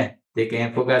extending, they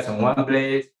can focus on one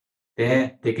place.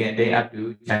 Then they can take up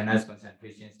to China's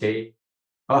concentration state.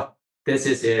 Oh, this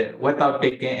is without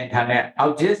taking internal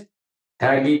objects,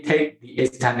 directly take the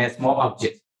external small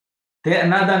objects. Then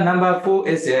another number 4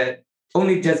 is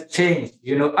only just change,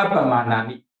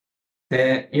 Appamanani.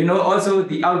 Then, also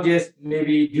the objects may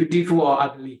be beautiful or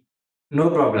ugly. No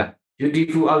problem.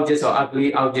 Beautiful objects or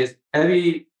ugly objects,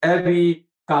 every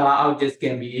color objects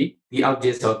can be the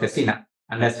objects of kasina.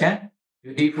 Understand?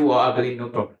 Beautiful or ugly, no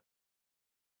problem.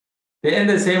 Then in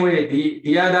the same way,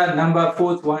 the other number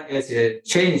 4th one is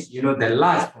change, the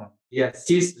large form. Yeah,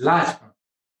 sees large form.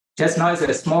 Just now it's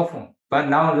a small form, but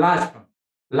now large form,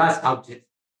 large object.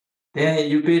 Then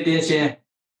you pay attention,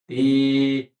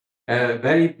 the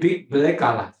very big black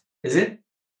colors, is it?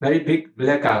 Very big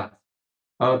black colors.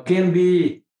 Or can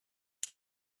be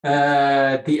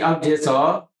the objects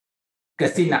of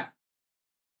kasina.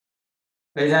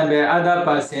 For example, other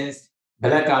persons,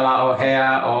 black color or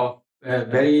hair or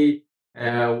very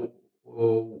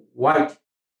white,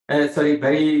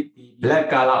 very black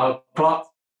color of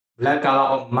cloth, black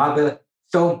color of marble,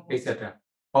 stone, etc.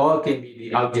 All can be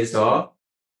the objects of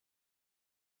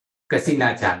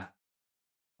kasina jhana,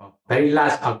 very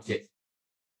large objects.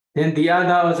 Then the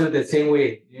other also the same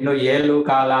way, yellow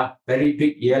color, very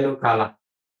big yellow color,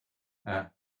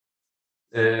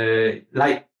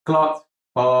 like cloth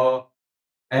or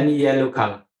any yellow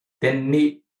color. Then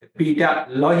Pita,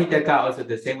 Lohitaka also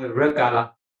the same way, red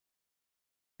color.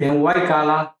 Then white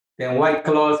color, then white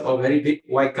cloth or very big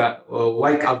white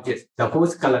objects. The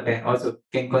host color then also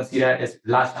can consider as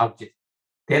large objects.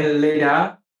 Then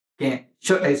later can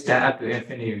short extend up to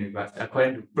infinite universe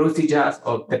according to procedures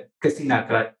of the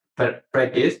kasina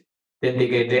practice. Then they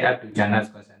get up to jhana's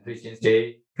concentration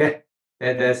state. Okay,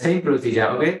 then the same procedure.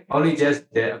 Okay, only just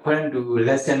according to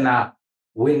lesson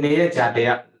Vinaya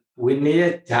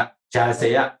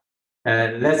Jasaya.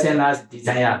 Lesson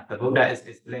desire, the Buddha is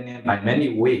explaining by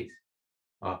many ways.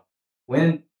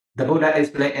 When the Buddha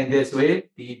explained in this way,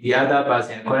 the other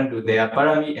person, according to their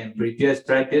parami and previous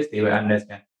practice, they will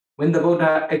understand. When the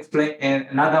Buddha explained in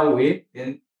another way,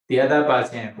 then the other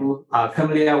person who are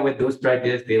familiar with those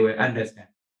practices, they will understand.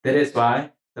 That is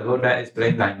why the Buddha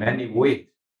explained by many ways.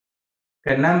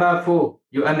 Okay, number 4,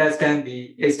 you understand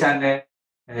the external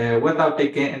without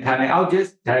taking internal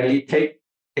objects, directly take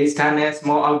external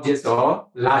small objects or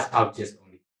large objects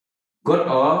only. Good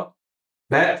or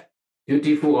bad,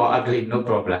 beautiful or ugly, no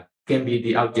problem. Can be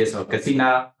the objects of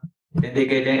kasina. Then they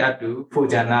get up to 4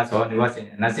 jhanas or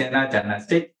nasena jhana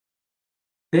state.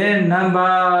 Then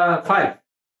number 5.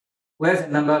 Where's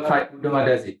number 5? Uddhama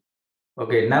does it.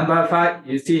 Okay, number 5,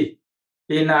 you see.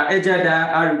 In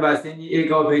Ejada, Arubasini,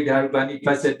 Ego Vedarubani,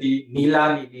 Pasati,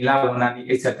 Nilani, Nilawanani,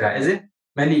 etc. Is it?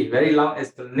 Many, very long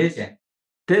explanation.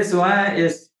 This one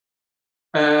is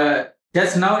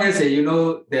just now as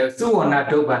the Suwana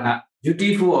Dobana,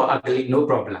 beautiful or ugly, no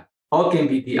problem. All can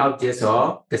be the objects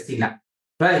of kasina.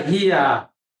 But here,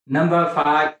 number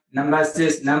 5, number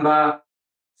 6, number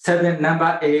 7,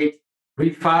 number 8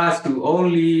 refers to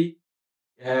only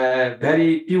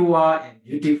very pure and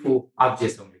beautiful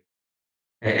objects only.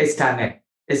 External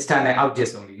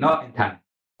objects only, not internal.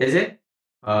 Is it?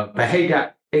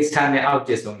 Bahida, external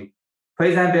objects only. For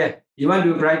example, you want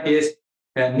to practice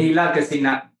Nila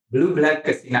kasina, blue-black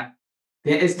kasina.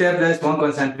 Then establish one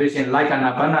concentration like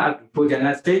Anapana up to 4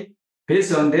 jhana state.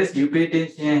 Based on this, you pay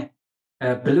attention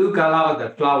blue color of the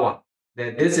flower.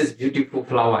 Then this is beautiful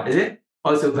flower, is it?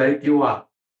 Also very pure.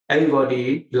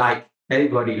 Everybody like,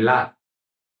 everybody love.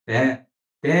 Then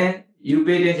you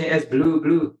pay attention as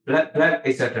blue, black,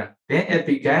 etc. Then it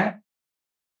began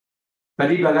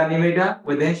Pratibhaga Nimitta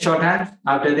within short time.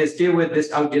 After they stay with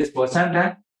this object for some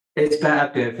time, expand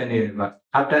up to infinite universe.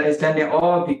 After extending,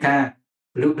 all become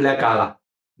blue-black color,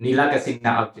 Nila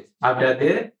kasina objects. After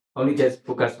that, only just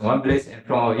focus on one place in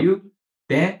front of you.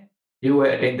 Then you will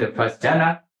attain the first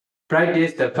jhana.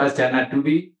 Practice the first jhana to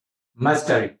be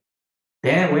mastery.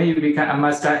 Then when you become a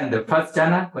master in the first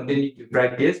jhana, continue to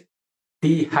practice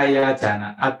the higher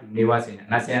jhana up to nivasena,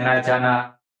 nasena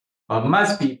jhana.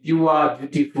 Must be pure,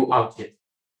 beautiful objects,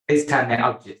 external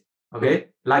objects. Okay,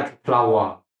 like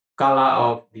flower, color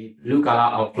of the blue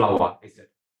color of flower, etc.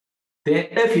 Then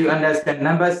if you understand,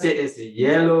 number 6 is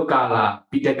yellow color,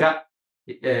 pitaka.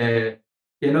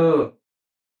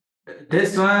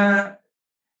 This one,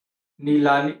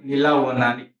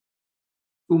 Nilawanani.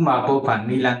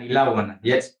 Kumārābhivaṃsa, Nilawana.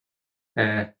 Yes.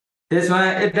 This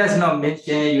one, it does not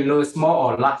mention,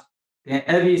 small or large. Then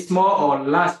every small or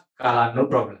large color, no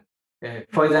problem.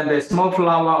 For example, small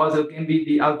flower also can be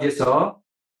the object of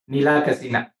Nila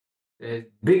Kasina.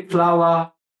 Big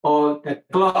flower or the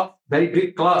cloth, very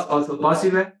big cloth also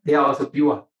possible. They are also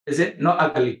pure. Is it? Not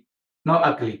ugly. Not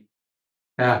ugly.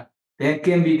 They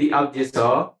can be the object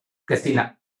of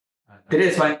Kasina. That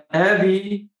is why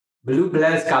every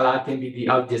blue-black color can be the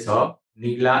object of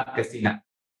Nila Kasina.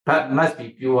 But must be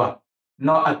pure,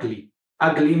 not ugly.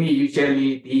 Ugly means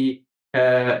usually the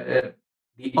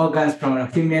organs from a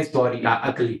human's body are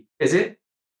ugly. Is it?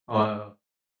 Or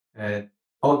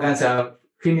organs of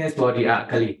human's body are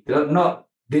ugly. Not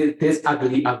this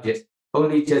ugly objects.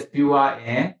 Only just pure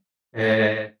and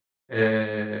the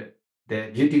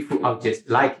beautiful objects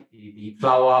like the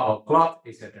flower or cloth,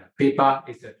 etc., paper,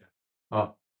 etc.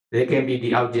 Or they can be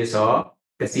the objects of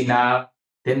Kasina,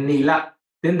 then Nila.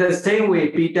 Then the same way,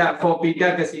 Pita, for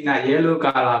Pita Kasina, yellow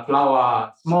color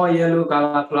flower, small yellow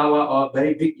color flower or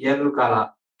very big yellow color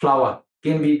flower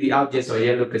can be the objects of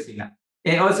yellow Kasina.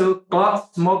 And also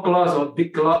cloth, small cloth or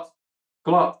big cloth,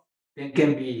 then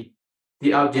can be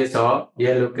the objects of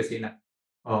yellow Kasina.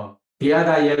 Or the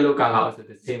other yellow color also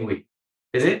the same way.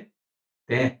 Is it?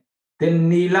 Then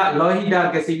Nila,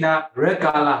 Lohita Kasina, red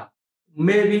color.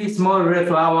 Maybe small red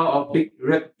flower or big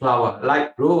red flower,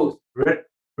 like rose, red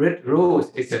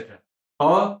rose, etc.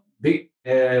 Or big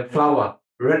flower,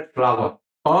 red flower.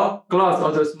 Or cloth,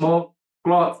 also small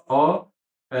cloth or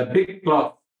big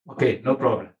cloth. Okay, no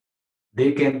problem.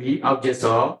 They can be objects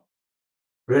of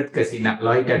red Kasina,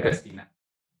 Lohita Kasina.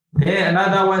 Then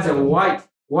another one is a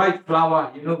white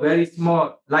flower, very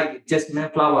small, like jasmine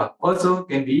flower. Also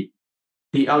can be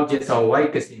the objects of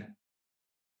white Kasina.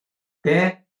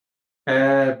 Then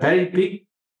very big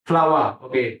flower,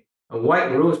 okay. A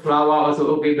white rose flower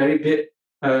also okay, very big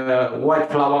white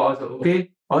flower also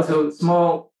okay. Also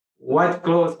small white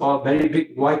clothes or very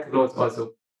big white clothes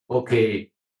also okay.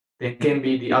 Then can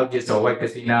be the objects of white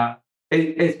Kasina.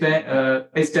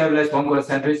 Establish one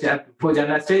concentration up to 4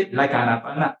 jhana state like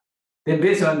Anapana. Then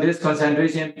based on this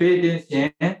concentration, pay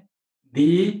attention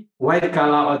the white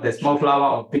color of the small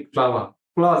flower or big flower,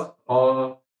 cloth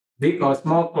or big or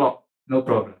small cloth, no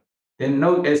problem. Then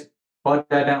note as order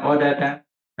than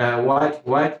white,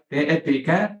 then it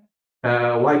become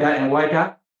whiter and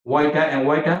whiter,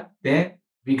 then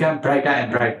become brighter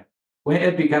and brighter. When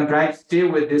it becomes bright, stay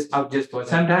with this object for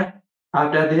some time.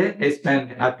 After that,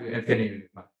 expand up to infinity.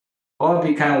 Or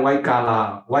become white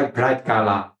color, white bright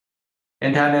color,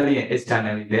 internally and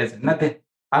externally. There's nothing.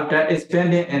 After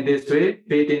expanding in this way,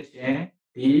 pay attention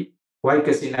the white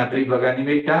Kasina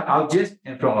Pribhaganimita objects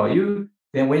in front of you.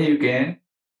 Then when you can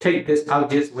take this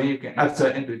object, when you can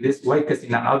absorb into this white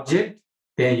Kasina object,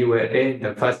 then you will attain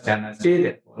the first jhana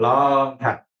state for a long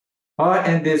time. Or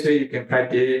in this way you can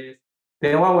practice.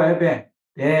 Then what will happen?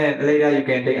 Then later you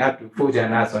can take up to 4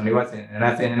 jhanas on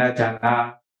Nivasana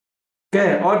jhana.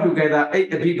 Okay, altogether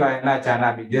 8 Abhibayana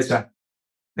jhana be this one.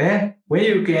 Then when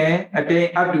you can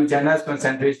attain up to jhana's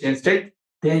concentration state,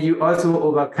 then you also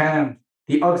overcome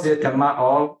the opposite dhamma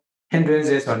of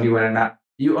hindrances or nivarana.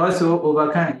 You also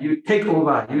overcome, you take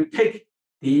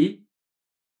the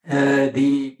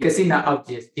Kasina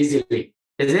objects easily.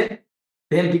 Is it?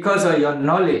 Then because of your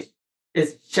knowledge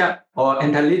is sharp or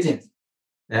intelligence,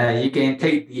 you can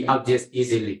take the objects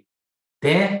easily.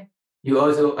 Then you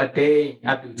also attain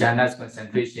up to jhana's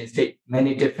concentration state,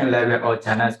 many different levels of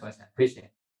jhana's concentration.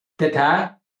 That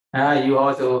time, you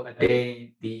also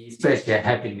attain the special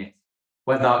happiness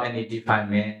without any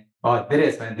defilement. Or that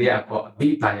is when they are called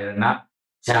Abhibayana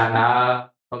jhana.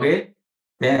 Okay?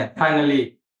 Then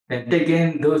finally, then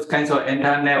taking those kinds of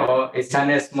internal or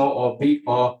external, small or big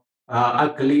or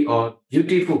ugly or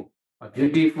beautiful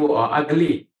or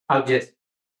ugly objects,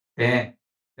 then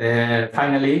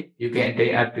finally you can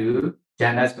attain up to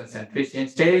jhana's concentration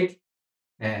state.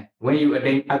 When you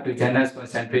attain up to jhana's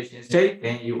concentration state,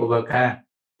 then you overcome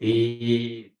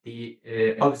the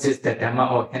opposites, the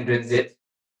dhamma or hindrances.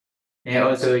 And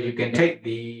also you can take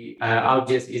the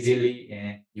objects easily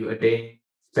and you attain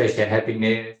special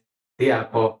happiness. They are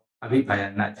called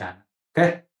Abhibayana jhana.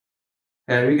 Okay?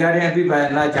 Regarding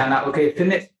Abhibayana jhana, okay,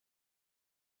 finish.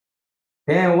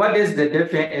 Then what is the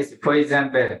difference? For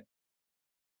example,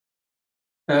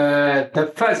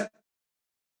 the first,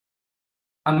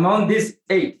 among these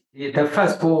 8, the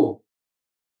first 4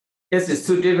 is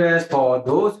suitable for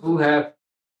those who have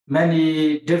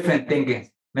many different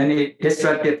thinkings, many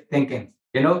destructive thinkings,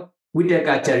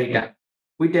 Vitaka Charita.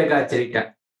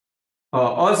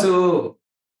 Also,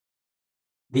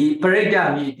 the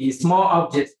Parida, the small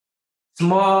objects,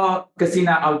 small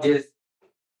Kasina objects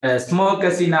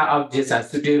are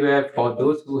suitable for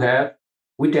those who have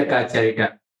Vitaka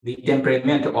Charita, the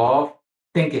temperament of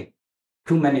thinking.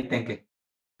 too many thinking.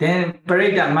 Then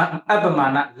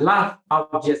Parinibbāna, love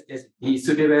objects is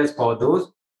suitable for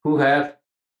those who have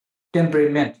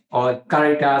temperament or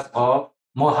characters of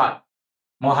moha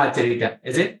charita,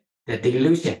 is it? The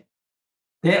delusion.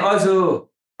 Then also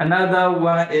another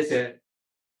one is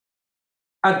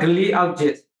ugly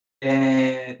objects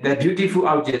and the beautiful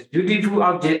objects. Beautiful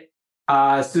objects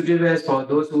are suitable for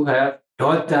those who have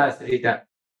dosa sarita,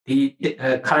 the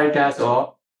characters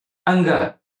of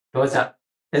anger, dosa.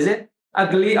 Is it?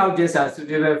 Ugly objects are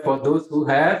suitable for those who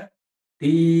have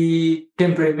the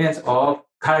temperaments of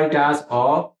characters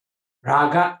of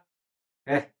raga.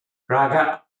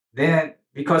 Raga. Then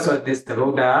because of this, the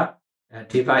Buddha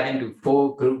divide into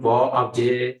 4 groups of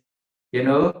objects. You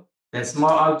know, the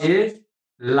small objects,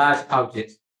 large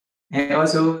objects, and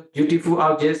also beautiful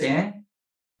objects and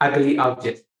ugly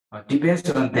objects. Depends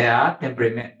on their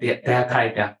temperament, their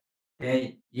character.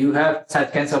 Then you have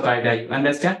such kinds of character, you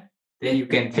understand? Then you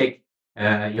can take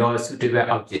your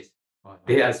suitable objects.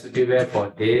 They are suitable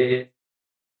for this.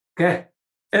 Okay.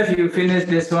 If you finish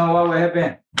this one, what will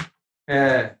happen?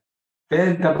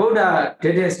 Then the Buddha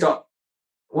didn't stop.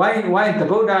 Why the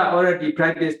Buddha already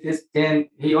practiced this, then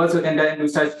he also entered into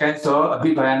such kinds of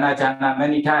Abhivayana jhana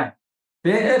many times.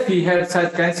 Then if he has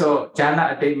such kinds of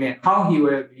jhana attainment, how he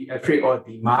will be afraid of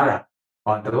the Mara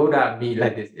or the Buddha be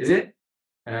like this, is it?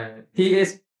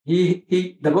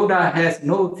 The Buddha has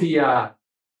no fear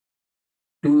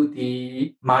to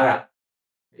the Mara.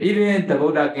 Even the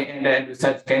Buddha can enter into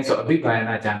such kinds of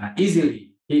Abhivayana jhana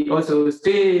easily. He also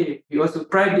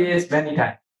practice many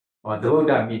times. Or the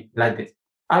Buddha be like this.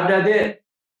 After that,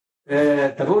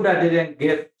 the Buddha didn't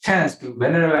give chance to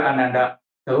Venerable Ananda.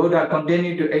 The Buddha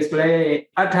continued to explain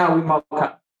Atha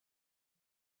Vimokha.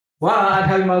 What are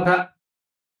Atha Vimokha?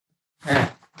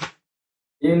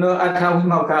 You know Atha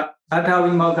Vimokha. Atha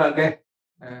Vimokha, okay?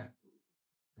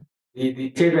 The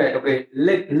table, okay?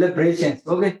 Liberations,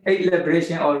 okay? 8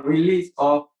 liberation or release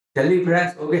or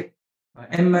deliverance, okay?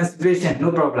 Emancipation,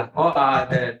 no problem. All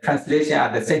the translation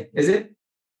are the same, is it?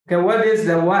 Okay, what is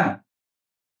the one?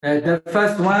 The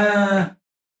first one,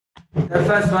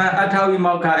 Atha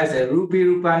Vimokha is a Rupi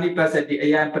Rupani Pasati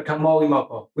Ayan Patamo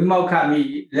Vimokha. Vimokha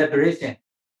means liberation.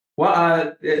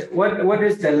 What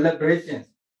is the liberation?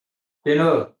 You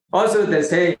know, also the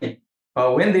saying,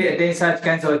 when they attain such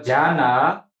kinds of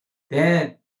jhana,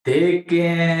 then they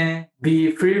can be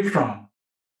free from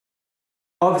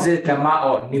opposite dhamma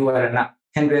or nivarana,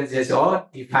 hindrances or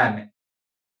defilement.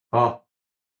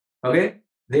 Okay,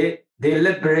 they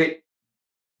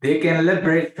can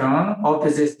liberate from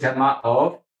opposite dhamma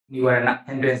of nivarana,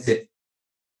 hindrances.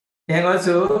 And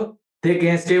also, they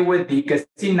can stay with the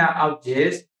kasina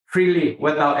objects freely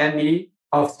without any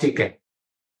obstacle.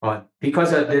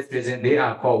 Because of this reason, they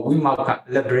are called vimokha,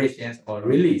 liberations or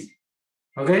release.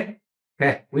 Okay?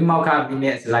 Vimokha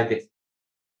means like this.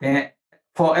 Then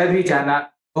for every jhana,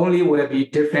 only will be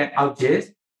different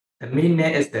objects. The meaning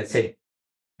is the same.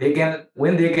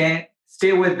 When they can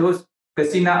stay with those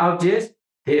kasina objects,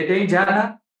 they attain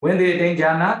jhana. When they attain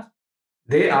jhana,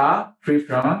 they are free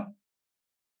from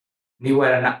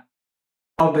nivarana,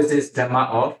 opposite dhamma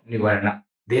of nivarana.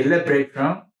 They liberate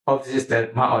from opposite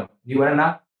dhamma of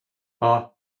nivarana.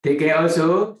 Or they can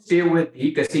also stay with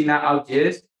the kasina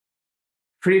objects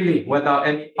freely without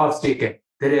any obstacle.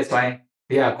 That is why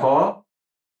they are called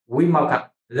vimokha,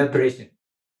 liberation.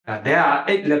 There are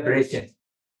 8 liberations.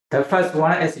 The first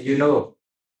one is, you know,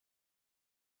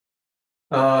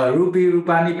 Rupi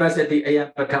Rupani Pasati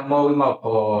Ayan Patamo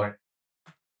Vimokha.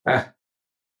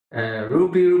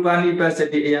 Rupi Rupani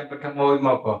Pasati Ayan Patamo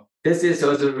Vimokha. This is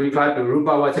also referred to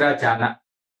Rupa Vachara jhana.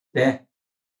 Then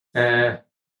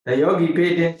the yogi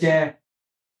pay attention.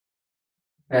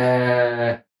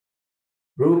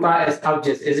 Rupa as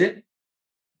objects, is it?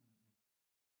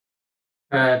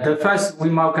 The first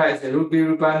vimokha is Rupi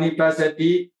Rupani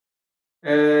Pasati.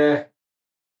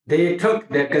 They took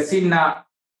the kasina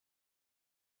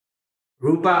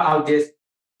rupa objects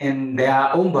in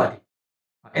their own body,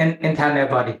 internal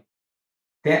body.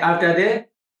 Then after that,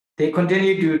 they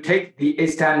continue to take the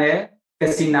external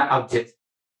kasina objects.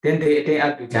 Then they attain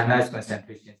up to jhana's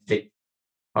concentration state.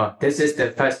 This is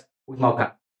the first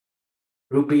vimokha.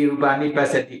 Rupi Rupani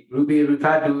Pasati. Rupi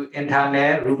refer to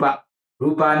internal rupa.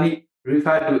 Rupani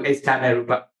refer to external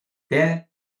rupa. Then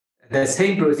the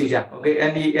same procedure. Okay,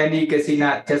 any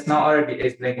kasina just now already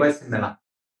explained, quite similar.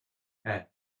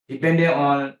 Depending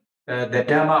on the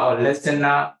dharma or lesson,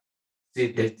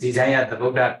 the desire the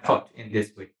Buddha taught in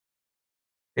this way.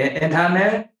 The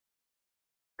internal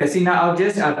kasina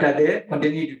objects, after they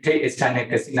continue to take external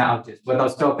kasina objects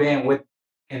without stopping with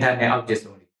internal objects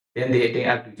only. Then they attain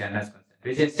up to jhana's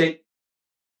concentration state.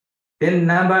 Then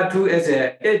number 2 is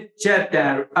a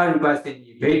Chapter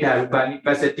Arupasini Veda Rupani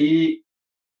Pasati.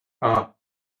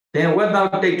 Then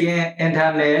without taking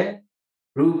internal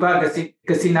Rupa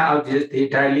Kasina objects, they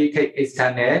directly take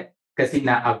external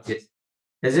Kasina objects.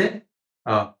 Is it?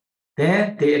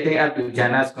 Then they attain up to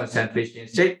jhanas concentration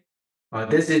state.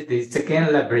 This is the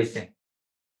second liberation.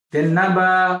 Then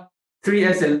number 3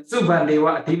 is a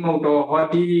Subandeva Timoto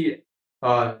Hoti.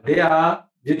 They are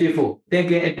beautiful.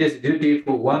 Thinking it is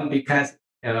beautiful, one becomes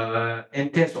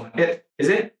intense on it. Is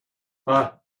it?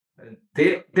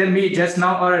 Then me just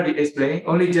now already explained,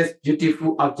 only just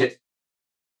beautiful objects.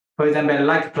 For example,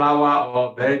 like flower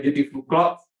or very beautiful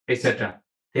clothes, etc.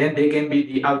 Then they can be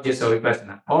the objects of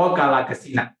vipassana. Or kala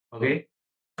kasina. Okay?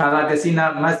 Kala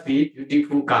kasina must be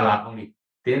beautiful color only.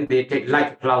 Then they take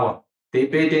like flower. They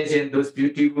pay attention to those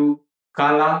beautiful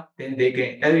color, then they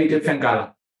can every different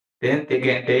color. Then they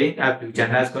can take up to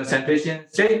jhanas concentration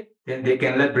state, then they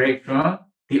can liberate from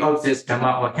the objects,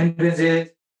 dhamma or hindrances,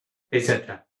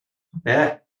 etc.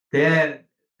 Then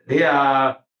they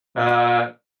are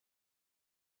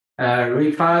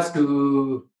refers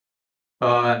to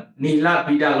nila,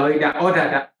 pita, loida,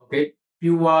 odada, okay,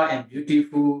 pure and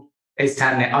beautiful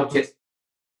external objects.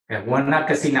 Wana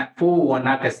kasina, 4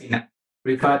 wana kasina.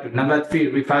 Refer to number 3,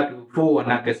 refer to 4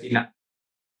 wana kasina.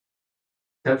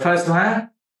 The first one,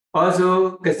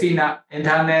 also kasina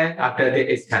internal after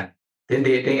the external. Then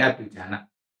they attain up to jhana.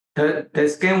 The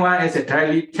second one is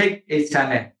entirely take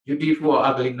external, beautiful or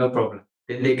ugly, no problem.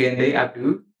 Then they can attain up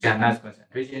to jhanas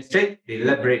concentration state. They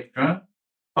liberate from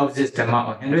objects, dhamma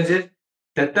or hindrances.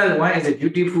 The third one is a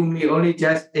beautiful me, only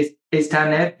just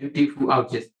external beautiful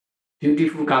objects.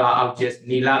 Beautiful color objects,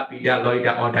 nila, pita,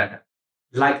 loida, odada.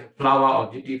 Like flower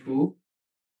or beautiful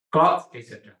clothes,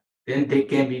 etc. Then they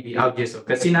can be the objects of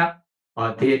kasina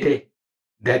or the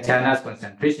jhanas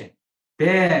concentration.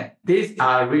 Then these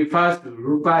are refers to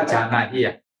rupa jhana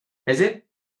here. Is it?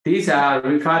 These are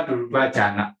referred to rupa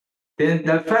jhana. Then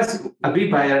the first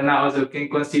abhibayana also can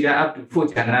consider up to 4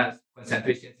 jhanas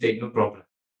concentration state, no problem.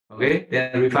 Okay,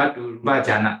 then refer to rupa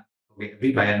jhana. Okay,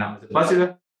 abhibayana also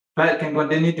possible, but can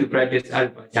continue to practice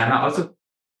arupa jhana also.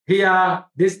 Here,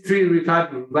 these 3 refer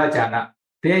to rupa jhana.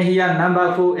 Then here,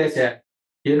 number 4 is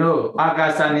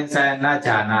akasa ninsayana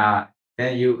jhana.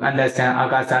 Then you understand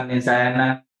akasa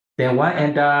ninsayana. Then one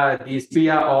enter the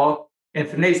sphere of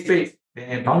infinite space,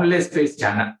 then boundless space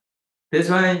jhana. This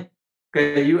one,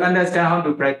 you understand how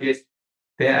to practice.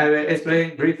 Then I will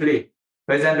explain briefly.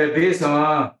 For example, based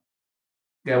on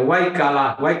the white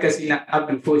color, white kasina up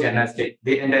to 4 jhana state.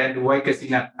 They enter into white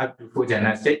kasina up to 4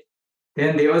 jhana state.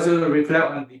 Then they also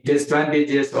reflect on the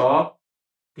disadvantages of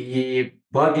the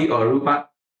body or rupa,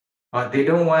 or they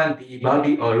don't want the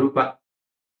body or rupa.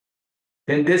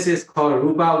 Then this is called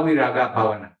rupa viraga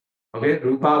bhavana. Okay,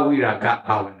 rupa viraga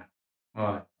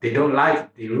bhavana. They don't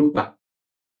like the rupa.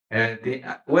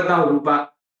 Without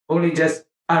rupa, only just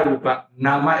arupa,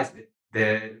 nama is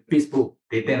the peaceful.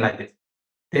 They think like this.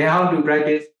 Then how to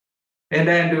practice? And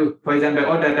then do, for example,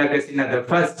 odada kasina, the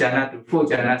first jhana to 4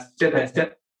 jhanas, step by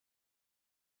step.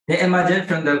 Then imagine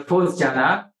from the 4th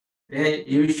jhana, then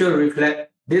you should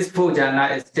reflect this 4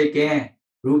 jhana is taken,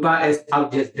 rupa as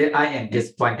object, then I am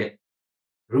disappointed.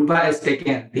 Rupa is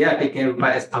taken, they are taking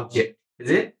rupa as object.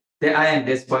 Is it? Then I am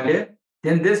disappointed.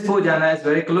 Then this 4 jhana is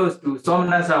very close to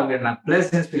somnasa awareness,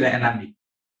 pleasant feeling enemy.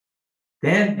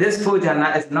 Then this 4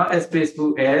 jhana is not as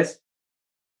peaceful as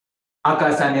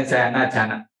akasa ninsayana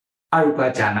jhana,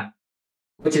 arupa jhana,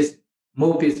 which is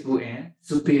more peaceful and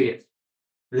superior.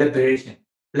 Liberation,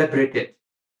 liberated.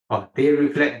 They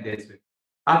reflect in this way.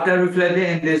 After reflecting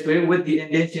in this way with the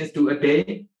intentions to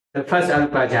attain the first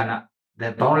arupa jhana,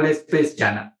 the boundless space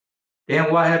jhana,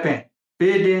 then what happened?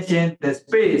 Pay attention the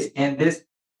space in this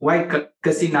white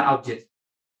kasina object.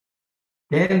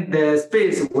 Then the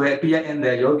space will appear in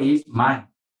the yogi's mind.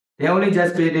 They only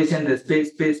just pay attention the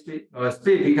space, or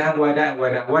space become wider and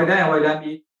wider. Wider and wider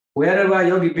means wherever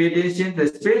yogi pay attention, the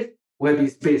space will be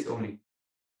space only.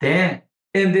 Then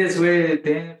in this way,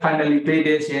 then finally pay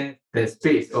attention the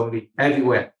space only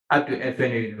everywhere up to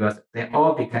infinite universe. Then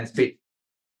all becomes space.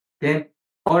 Then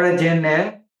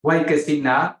original white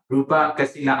kasina, rupa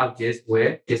kasina objects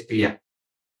will disappear.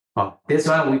 This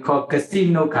one we call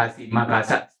kasino kasi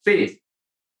magasa, space.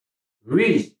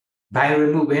 Reach by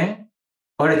removing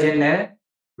original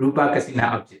rupa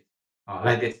kasina objects.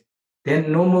 Like this.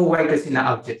 Then no more white kasina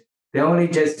objects. Then only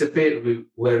just the space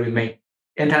will remain.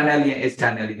 Internally and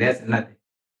externally, that's nothing.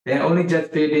 Then only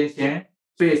just pay attention,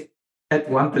 space at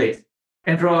one place.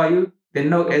 And for you, the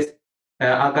note is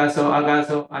agaso,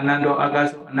 agaso, anando,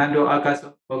 agaso, anando,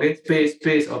 agaso. Okay,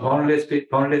 space, or boundless space,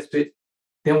 boundless space.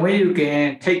 Then when you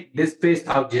can take this space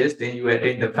objects, then you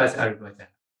attain the first Arubha jhana.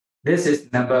 This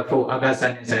is number 4,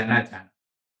 Akasanya Sayana jhana.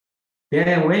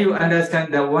 Then when you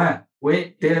understand the one,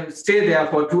 when they stay there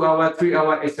for 2 hours, 3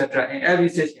 hours, etc. in every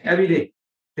session, every day,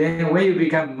 then when you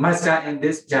become master in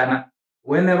this jhana,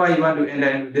 whenever you want to enter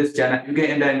into this jhana, you can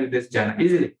enter into this jhana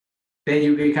easily. Then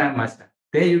you become master.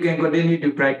 Then you can continue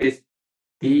to practice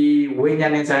the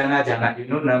Vijnana Sayana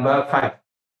jhana, number 5.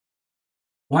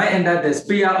 When enter the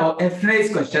sphere of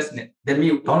infinite consciousness, the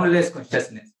means boundless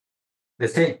consciousness, the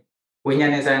same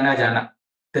Vijnana Sayana jhana.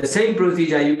 The same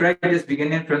procedure you practice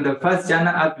beginning from the first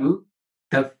jhana up to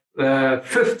the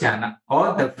 5th jhana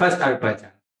or the first Arubha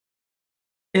jhana.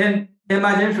 And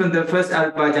imagine from the first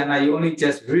Arubha jhana, you only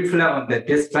just reflect on the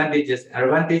disadvantages,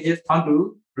 advantages, how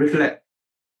to reflect.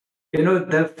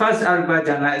 The first Arubha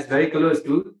jhana is very close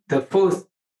to the 4th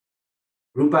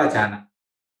Rupa jhana.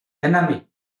 Enemy.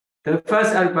 The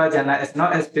first Arubha jhana is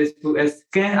not as peaceful as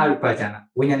second Arubha jhana,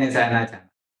 Vijnana Sayana jhana.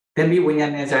 Then the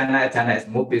Vijnana Sayana jhana is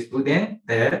more peaceful than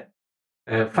the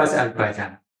first Arubha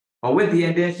jhana. Or with the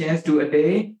intentions to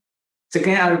attain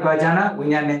second Arubha jhana,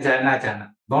 Vijnana Sayana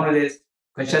jhana, boundless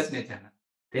consciousness jhana.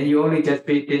 Then you only just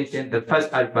pay attention to the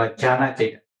first Arubha jhana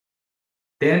jhana.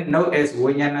 Then known as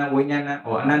Vijnana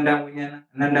or Ananda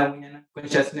Vijnana,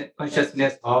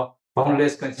 consciousness or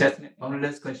boundless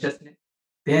consciousness.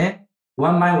 Then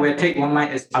one mind will take one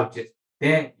mind as object.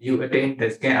 Then you attain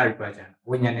the second Arubha jhana,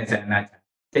 Vijnana Sayana jhana.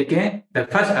 Again, the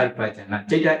first Arubha jhana,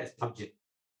 Jeta is object.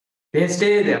 Then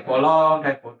stay there for a long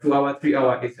time, for 2 hours, 3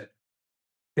 hours, etc.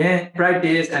 Then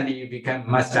practice until you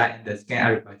become master in the second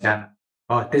Arubha jhana.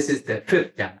 Oh, this is the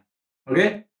 5th jhana.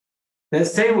 Okay? The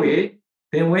same way,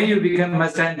 then when you become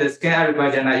master in the second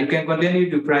Arubha jhana, you can continue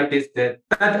to practice the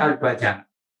 3rd Arubha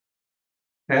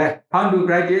jhana. How to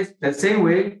practice? The same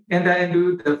way, enter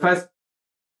into the first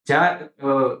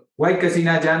White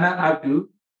Kasina jhana up to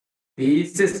the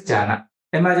 6th jhana.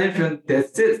 Imagine from the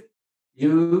 6th,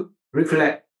 you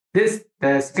reflect. The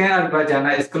second Arubha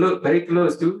jhana is very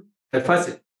close to the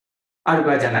first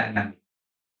Arubha jhana enemy.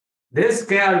 This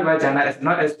second Arubha jhana is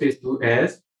not as peaceful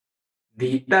as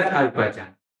the 3rd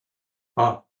Arubha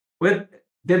jhana. With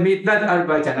the 3rd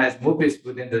Arubha jhana is more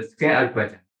peaceful than the second Arubha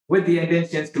jhana. With the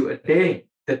intentions to attain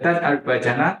the 3rd Arubha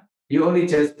jhana, you only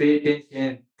just pay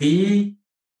attention the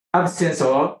absence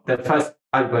of the first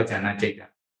Arubha jhana jhana.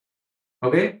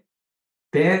 Okay?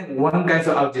 Then one kind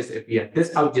of objects appear.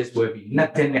 This object will be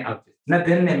nothingness object.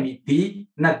 Nothingness means the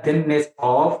nothingness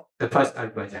of the first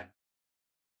Arubha jhana.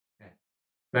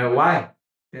 But why?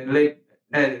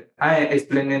 Then I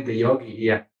explained the yogi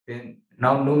here. Then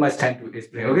now no much time to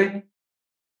explain. Okay.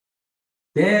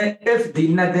 Then if the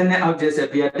nothingness objects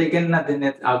appear, taken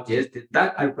nothingness objects, the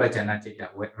 3rd Arubha jhana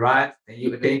jhana will rise. Then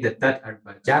you attain the 3rd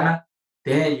Arubha jhana.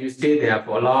 Then you stay there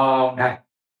for a long time.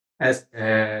 As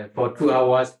for 2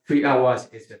 hours, 3 hours,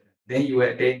 etc. Then you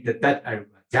attain the 3rd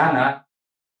Arubha jhana.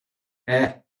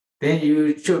 Then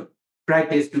you should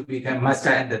practice to become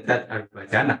master in the 3rd Arubha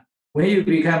jhana. When you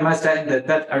become master in the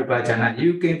 3rd Arubha jhana,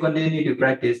 you can continue to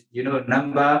practice.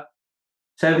 Number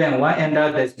 7, one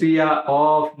enter the sphere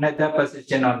of nether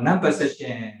position or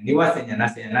non-position,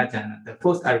 Nivasanyana jhana, the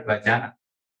 4th Arubha jhana.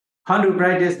 How to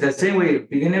practice the same way?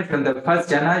 Beginning from the 1st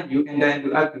jhana, you enter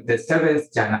into up to the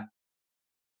 7th jhana.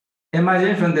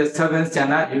 Imagine from the 7th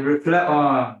jhana, you reflect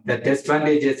on the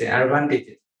disadvantages and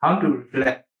advantages. How to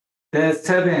reflect? The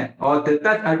 7th or the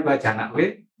 3rd Arubha jhana.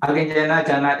 Okay? Akinjana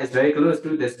jhana is very close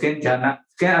to the second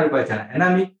Arubha jhana.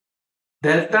 Enemy,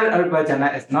 the 3rd Arubha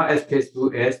jhana is not as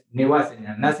peaceful as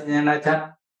Nivasanyana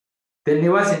jhana. The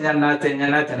Nivasanyana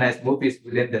jhana is more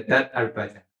peaceful than the 3rd Arubha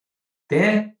jhana.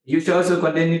 Then you should also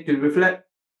continue to reflect.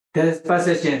 The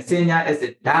possession, Senya is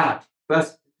a dart,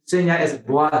 Senya is a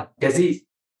boil, disease.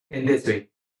 In this way.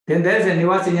 Then there is a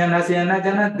Nivasanyana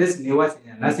jhana. This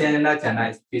Nivasanyana jhana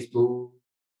is peaceful,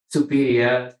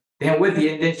 superior. Then with the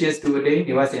intentions to attain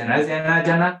Nivasanyana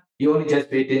jhana, you only just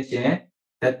pay attention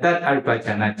the 3rd Arubha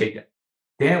jhana jhana.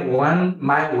 Then one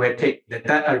mind will take the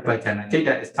 3rd Arubha jhana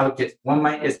jhana is object. One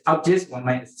mind is object, one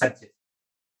mind is subject.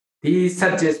 The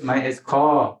subject mind is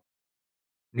called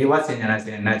Nivasanyana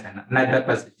jhana, neither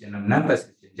position or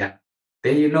non-position jhana.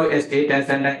 Then as 8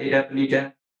 and 8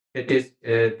 leader. It is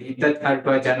the 3rd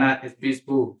Arubha jhana is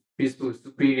peaceful,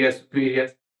 superior.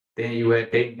 Then you will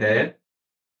take the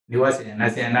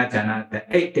Nivasanyana jhana, the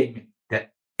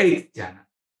 8th jhana.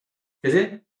 Is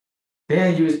it?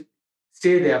 Then you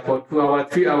stay there for 2 hours,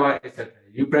 3 hours, etc.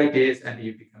 You practice and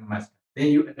you become master. Then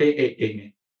you attain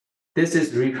 8th. This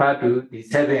is referred to the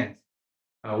 7th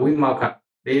Vimokha.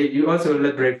 You also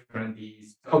liberate from the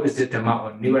opposite dhamma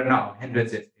or nirvana or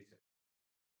hindrances.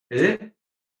 Is it?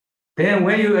 Then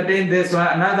when you attain this one,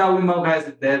 another Vimokha is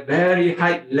the very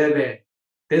high level.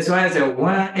 This one is a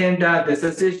one enter the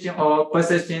cessation or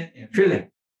possession in feeling.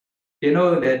 You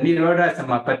know, the Nirodha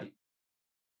Samapatti.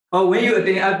 Or when you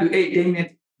attain up to 8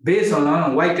 attainment based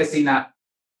on Vaikasina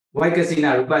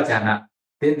Rupa Jhana,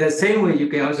 then the same way you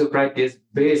can also practice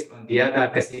based on the other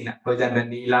kasina. For example,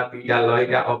 Nila, Pita,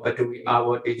 Loida, or Patui,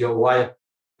 Avo, Tejo, Wire.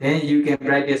 Then you can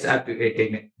practice up to 8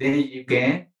 attainment. Then you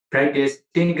can practice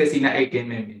 10 kasina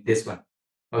attainment in this one.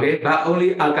 Okay, but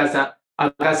only Akasa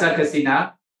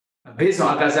kasina. Based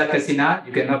on Akasa kasina,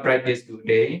 you cannot practice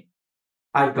today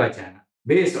Arpa Jhana.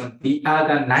 Based on the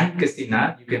other 9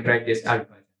 kasina, you can practice Arpa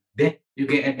Jhana. Then you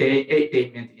can attain 8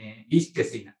 attainment in each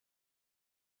kasina.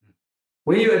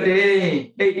 When you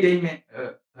attain 8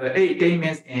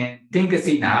 attainments in 10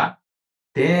 kasina,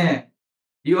 then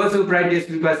you also practice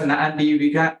Vipassana until you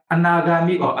become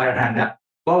Anagami or Arahanta.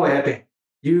 What will happen?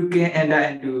 You can enter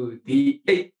into the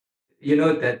 8, you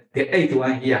know, the 8th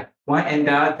one here. One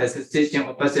enter the cessation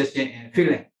or possession and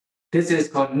feeling. This is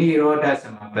called Nirodha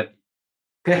Samapatti.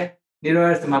 Okay,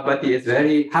 Nirodha Samapatti is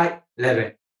very high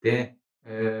level. Then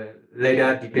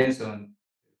later depends on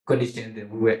conditions that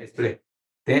we will explain.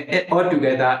 Then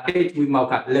altogether, 8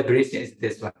 Vimokha liberation is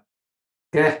this one.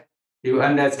 Okay, you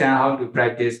understand how to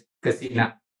practice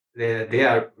kasina. They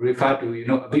are referred to, you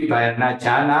know, Abhibayana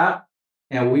Jhana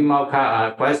and Vimokha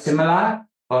are quite similar,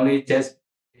 only just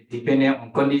depending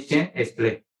on condition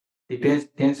explain.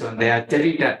 Depends on their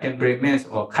charita, temperaments,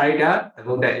 or character. The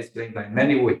Buddha explained by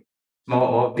many ways, small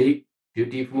or big,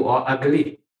 beautiful or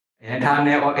ugly,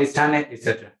 internal or external,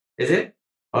 etc. Is it?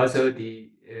 Also the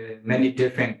many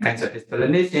different kinds of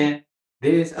explanation.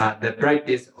 These are the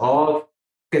practice of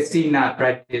kasina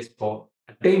practice for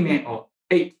attainment of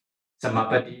 8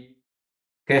 samapatti.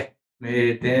 Okay,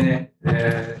 then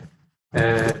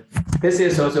this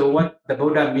is also what the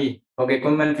Buddha means. Okay,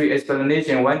 commentary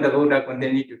explanation. When the Buddha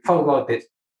continued to talk about this,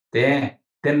 then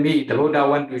the Buddha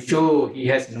want to show he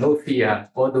has no fear,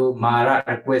 although Mara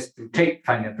requests to take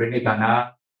final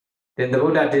Parinibbāna. Then the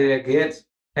Buddha didn't get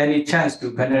any chance to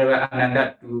Venerable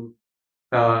Ananda to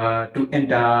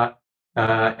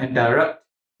interrupt.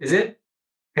 Is it?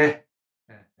 Okay.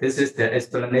 This is the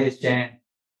explanation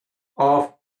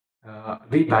of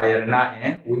Vibayana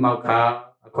and Vimokha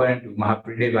according to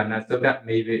Mahāparinibbāna, so that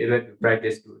may be able to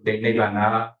practice to the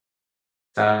Nibbana.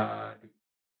 Sadhu,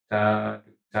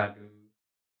 sadhu, sadhu.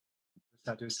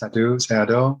 Sadhu, sadhu,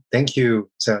 sadhu. Thank you,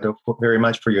 Sadhu, very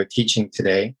much for your teaching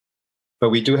today.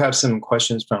 But we do have some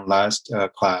questions from last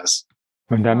class.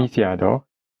 Melinda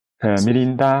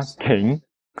King,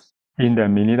 in the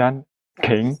Melinda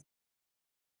King,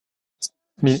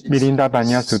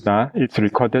 Milindabbana Sutta, it's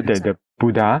recorded that the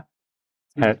Buddha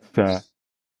has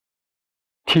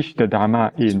teach the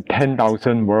Dharma in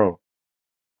 10,000 worlds.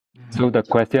 So the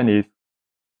question is,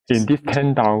 in this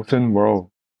 10,000 world,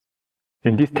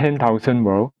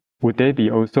 would there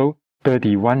be also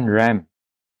 31 realms?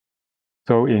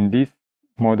 So in this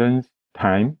modern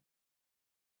time,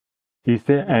 is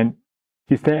there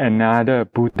another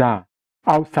Buddha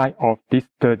outside of these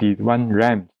 31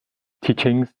 realms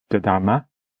teaching the Dharma?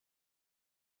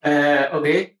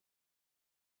 Okay.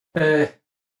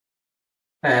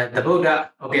 The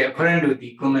Buddha, okay, according to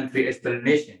the commentary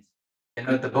explanations, you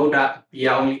know, the Buddha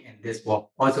appear only in this world,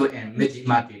 also in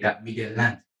Majjhima Veda, Middle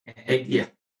Land, in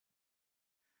India.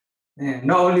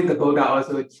 Not only the Buddha,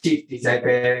 also chief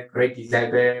disciple, great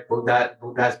disciple,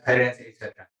 Buddha's parents,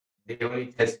 etc. They only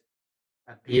just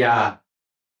appear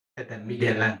at the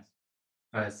Middle Land.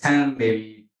 Some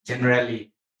maybe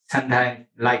generally, sometimes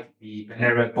like the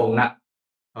Venerable Pona,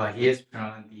 or he is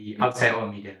from the outside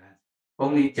of Middle Land.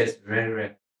 Only just very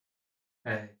rare.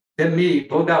 Then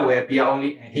Buddha will appear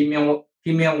only in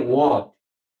human world.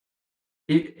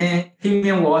 In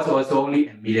human world also only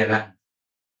in Middle Land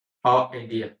or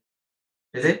India.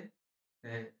 Is it?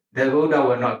 The Buddha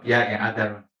will not appear in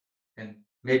other ones. And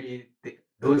maybe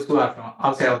those who are from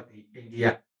outside of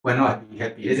India will not be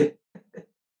happy, is it?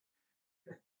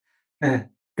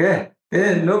 Okay,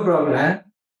 then no problem.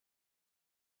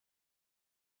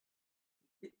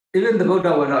 Even the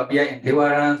Buddha will not appear in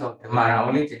Devarans or Dhamara,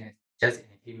 only just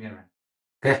in human realm.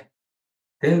 Okay.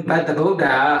 Then, but the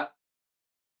Buddha,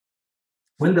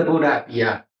 when the Buddha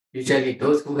appear, usually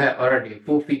those who have already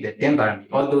fulfilled the temperament,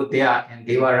 although they are in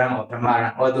Devaran or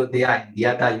Brahmaran, although they are in the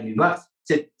other universe,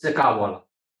 then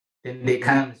they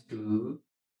come to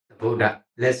the Buddha,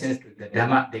 listens to the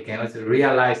Dhamma, they can also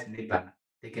realize Nibbana.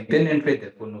 They can penetrate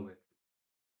the full knowledge.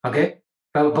 Okay?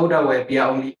 But Buddha will appear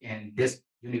only in this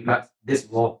universe, this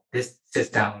world, this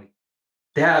system only.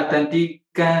 There are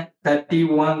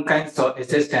 31 kinds of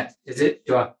existence, is it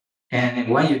sure? And in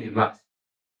one universe.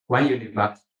 one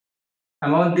universe.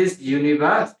 Among this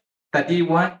universe,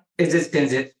 31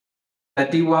 existences,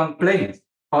 31 planes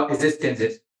or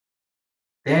existences.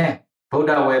 Then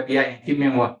Buddha will appear in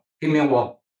human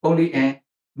world, only in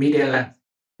middle lands.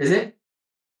 Is it?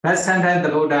 But sometimes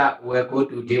the Buddha will go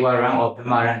to Devaran or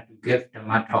Brahmaran to give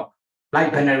Dhamma talk.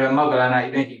 Like Venerable Moggallana,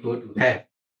 even he go to hell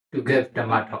to give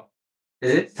Dhamma talk.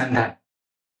 Is it? Sometimes.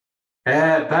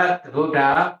 But the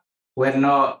Buddha will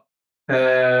not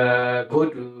go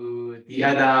to the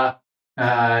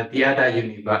other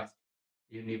universe.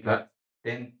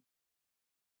 Then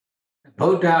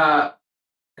Buddha,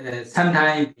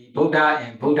 sometimes the Buddha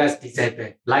and Buddha's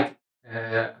disciple, like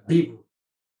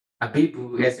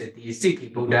Abhibu is the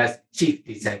Sikh Buddha's chief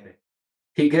disciple.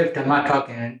 He gave Dhamma talk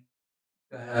in,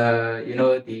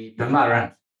 the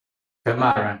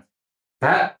Brahmaran.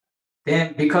 But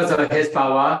then because of his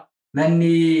power,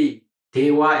 many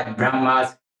Deva and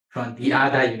Brahmas from the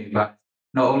other universe,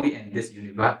 not only in this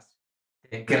universe,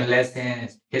 they can listen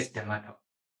his Dhamma talk.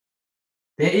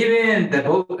 Then even the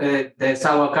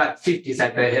Savaka chief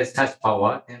disciple has such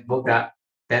power, then Buddha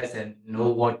doesn't know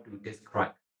what to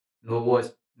describe, no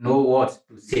words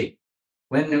to say.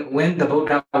 When the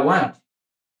Buddha wants,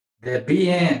 the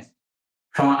beings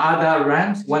from other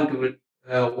realms want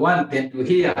them to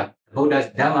hear the Buddha's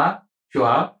Dhamma,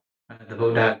 sure, the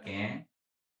Buddha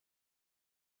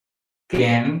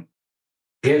can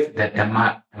give the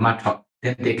Dhamma talk.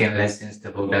 Then they can listen to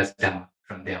the Buddha's Dhamma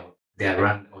from their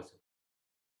realm also.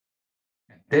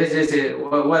 This is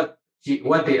what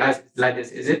they ask like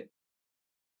this, is it?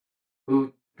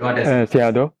 Who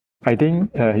Sayadaw, I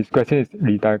think his question is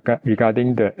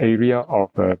regarding the area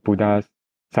of Buddha's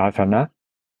Sasana.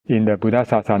 In the Buddha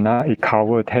Sasana, it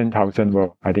covers 10,000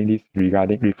 worlds. I think this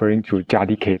referring to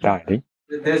Jadiketa, I think.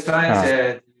 This one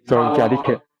is so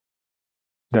Jadiketa,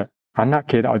 the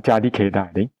Anaketa or Jadiketa,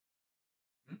 I think.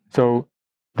 So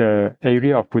the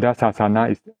area of Buddha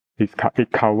Sasana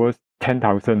it covers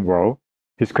 10,000 worlds.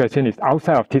 His question is,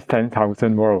 outside of this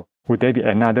 10,000 worlds, would there be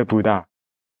another Buddha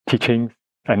teaching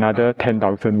another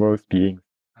 10,000 worlds beings?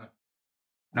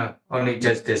 No, only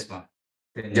just this one.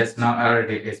 Then just now I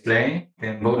already explained,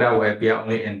 then Buddha will appear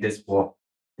only in this world.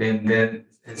 Then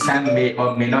some may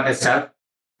or may not accept.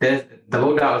 The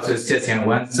Buddha also says in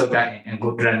one Sutta in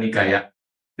Anguttara Nikaya.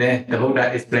 Then the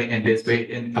Buddha explained in this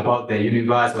way about the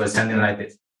universe or something like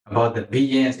this, about the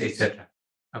beings, etc.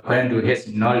 According to his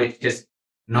knowledge,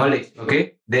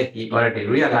 okay, that he already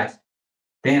realized.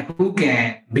 Then who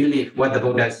can believe what the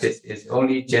Buddha says is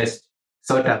only just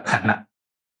Sotapanna.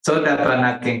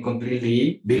 Sotapanna can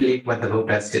completely believe what the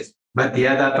Buddha says, but the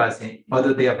other person,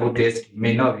 although they are Buddhist,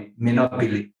 may not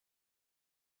believe.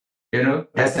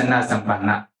 That's not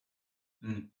Sampanna.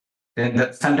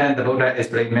 Then sometimes the Buddha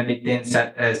explains many things,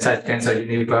 such kinds of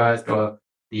universe or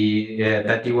the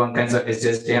 31 kinds of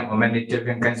existence or many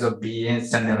different kinds of beings,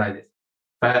 something like this.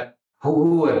 But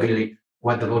who will believe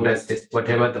what the Buddha says,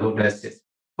 whatever the Buddha says?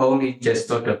 Only just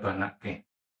Sotapanna can.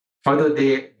 Although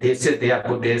they said they are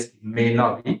Buddhists, may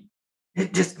not be.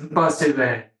 It is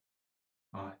impossible.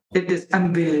 It is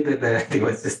unbelievable. They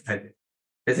were just like this.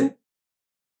 Is it?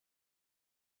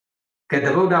 Okay,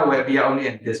 the Buddha will be only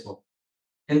in this world.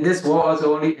 In this world,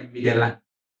 also only in middle land.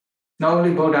 Not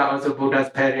only Buddha, also Buddha's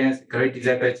parents, great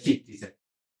disciple, chief disciple.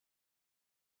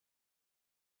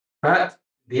 But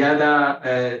the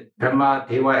other Brahma,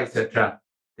 Deva, etc.,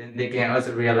 then they can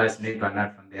also realize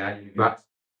Nibbana from their universe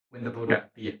when the Buddha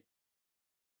appears.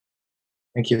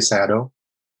 Thank you, Sayadaw.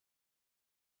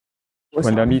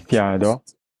 Vandami Sayadaw,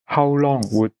 how long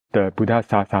would the Buddha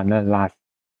Sasana last?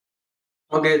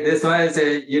 Okay, this one is,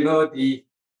 the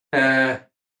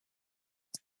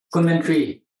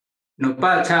commentary. No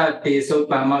pacha de so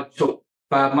pamauchok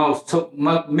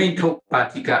mintok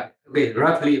patika. Okay,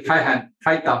 roughly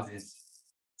 5,000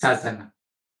 sasana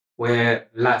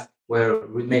will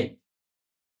remain.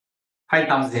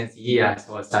 5,000 years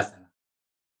for sasana.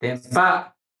 Then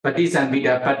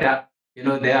Patisambhida Pada,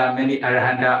 there are many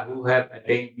Arahanta who have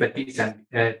attained the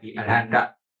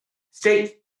Arahanta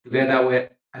state together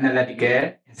with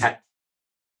analytical insight.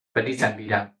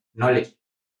 Patisambhida knowledge.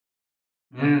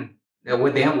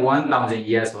 They have 1,000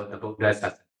 years for the Buddha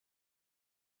Sasana.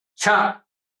 Cha,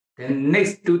 the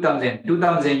next 2,000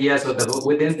 years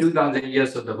within 2,000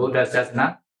 years of the Buddha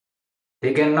Sasana,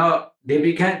 they can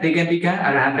become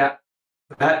Arahanta,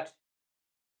 but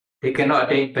they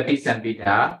cannot attain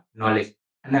Patisambhida knowledge,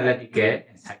 analytical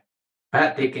insight.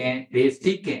 But they can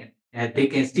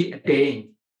still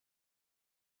attain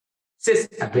 6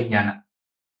 abhignana,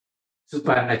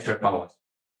 supernatural powers,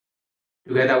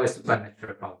 together with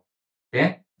supernatural power.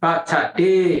 Then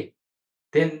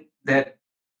that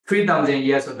 3,000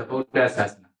 years of the Buddha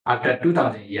Sasana, after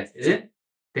 2000 years, is it?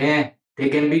 Then they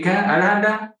can become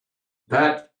Arahanta,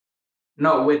 but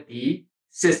not with the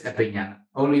six opinion,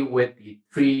 only with the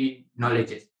three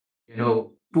knowledges. You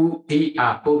know,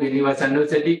 Puddhiya,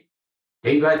 Pubinivasanusati,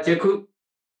 Deva Chakku,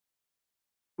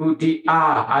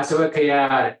 Puddhiya,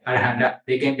 Asavakaya, Arahanta.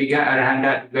 They can become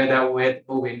Arahanta together with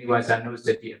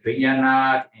Pubinivasanusati opinion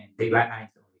and Deva eyes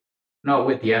only, not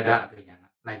with the other opinion,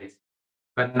 like this.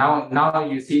 But now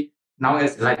you see, now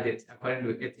it's like this. According to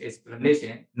its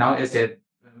explanation, now it's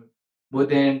more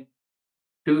than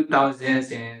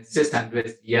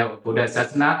 2,600 years of Buddha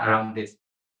Sasana around this.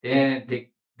 Then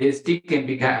they still can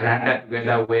become Arahanta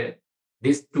together with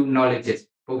these two knowledges,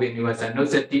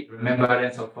 Pubinivasanusati,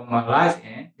 remembrance of former life,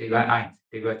 and Deva eyes,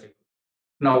 Deva Chakku.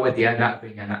 Not with the other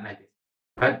opinion, not like this.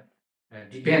 But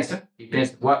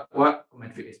depends what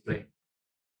commentary explain.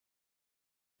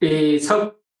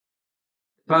 So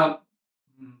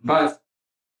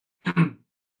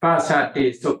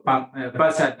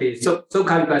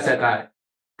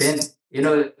then, you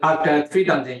know, after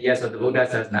 3,000 years of the Buddha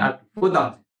Sasana, up to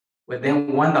 4,000,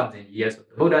 within 1,000 years of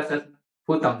the Buddha Sasana,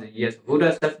 4,000 years of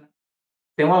Buddha Sasana,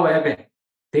 then what will happen?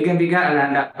 They can become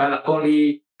Arahanta, but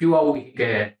only pure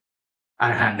vehicle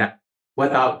Arahanta,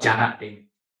 without jhana attainment.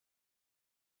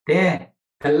 Then,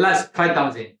 the last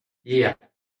 5,000 years,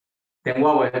 then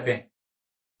what will happen?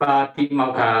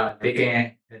 Patimokkha,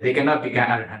 they cannot become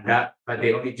Arahanta, but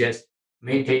they only just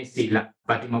maintain sila,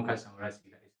 Patimokkha Samvara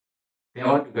sila. Then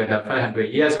altogether 500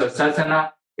 years of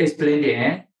Sasana explained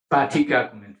in Patika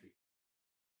commentary.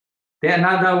 Then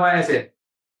another one is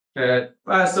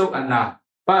Paso Anna,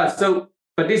 Paso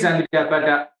Patisamita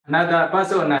Pada, another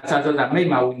Paso Anna Sasana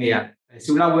Mema Vinaya,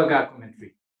 Sulawaka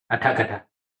commentary, Atakata.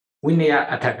 Vinaya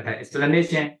Atakata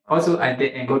explanation, also and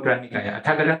the Angotra Nikaya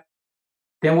Atakata.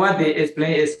 Then what they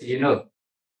explain is, you know,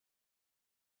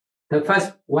 the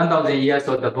first 1,000 years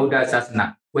of the Buddha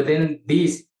Sasana, within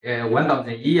these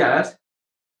 1,000 years,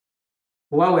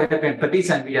 what will happen?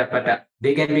 Patisamvita,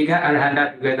 they can become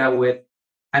Arahanta together with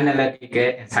analytical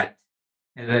insight,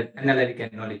 analytical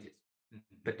knowledge.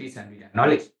 Patisamvita,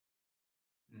 knowledge.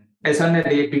 As soon as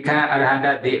they become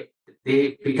Arahanta,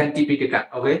 they become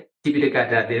Tipitaka. Okay?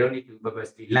 Tipitaka, they don't need to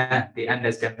purposely learn, they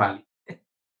understand Pali.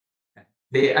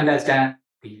 They understand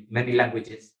the many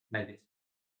languages like this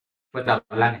without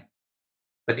learning.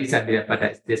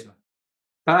 Patisamvita is this one.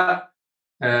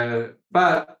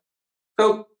 But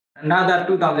so another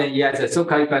 2,000 years,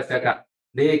 Sukhaipasaka,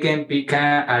 they can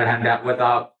become Arahanta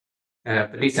without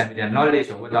Patisamvita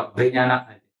knowledge or without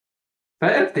Vijnana.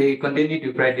 But if they continue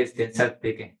to practice themselves,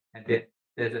 they can. And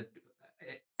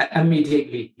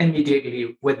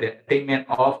immediately with the attainment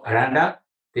of Arahanta,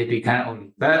 they become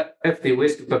only. But if they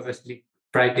wish to purposely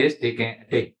practice, they can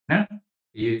attain. Huh?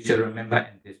 You should remember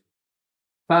in this.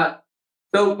 But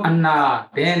so Anna,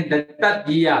 then the third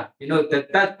year, you know, the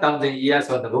 1,000 years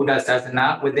of the Buddha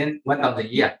Sasana within 1,000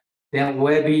 years, then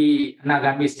will be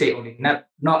Anagami state only, not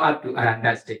up to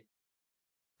Arahanta state.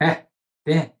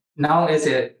 Then now is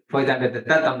for example, the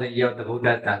 3,000 years of the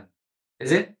Buddha Sasana.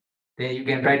 Is it? Then you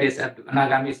can practice up to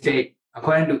Anagami state.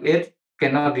 According to it,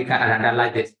 cannot become Arahanta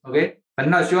like this. Okay? But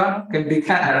not sure, can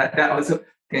become Arahanta also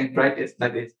can practice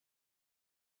like this.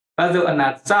 Also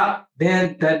Anatsa,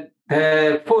 then the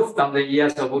 4,000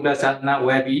 years of Buddha Sasana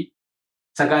will be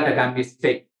Sakadagami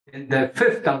state. And the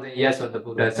 5,000 years of the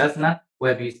Buddha Sasana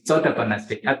will be Sotapanna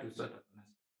state, up to Sotapanna.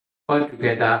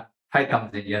 Altogether,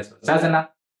 5,000 years of Sasana.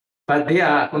 But they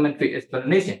are commentary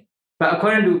explanation. But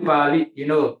according to Pali, you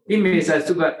know, Imesa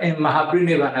Sutta and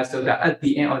Mahāparinibbāna Sutta, at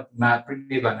the end of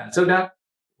Mahāparinibbāna Sutta,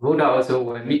 Buddha also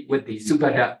will meet with the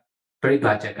Subhadda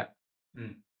Paribhajaka.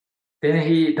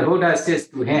 Then the Buddha says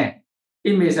to him,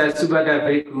 Imesa Subhadda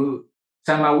Bhikkhu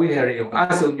Samaviharayo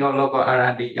Asunyo Loka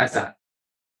Arahandi Asa.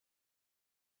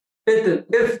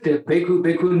 If the Bhikkhu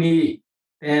Bhikkhuni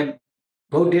and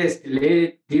Buddhist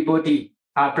lay devotee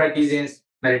are practicing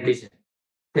meditation,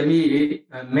 they mean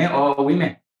men or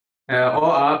women,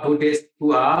 or are Buddhists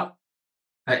who are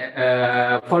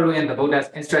following the Buddha's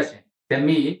instruction, they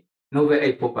mean Noble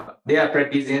Eight Purpose. They are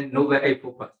practicing Noble Eight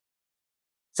Purpose.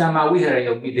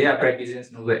 Samaviharayo mean they are practicing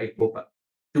Noble Eight Purpose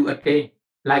to attain,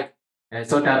 like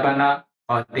Sotapanna,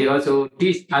 or they also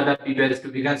teach other people to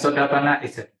become Sotapanna,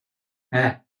 etc.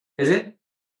 Is it?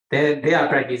 They are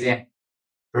practicing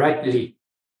rightly.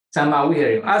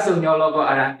 Samaviharayo. Asunyo Loka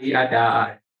Arahandi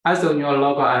Ada. Asunyo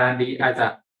Loka Arahandi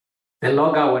Ada. The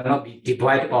Loka will not be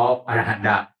devoid of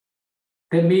Arahanta.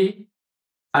 That means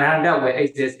Arahanta will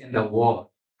exist in the world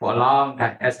for a long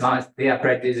time, as long as they are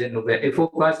practicing Noble Eight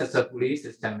Purpose successfully,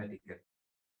 systematically.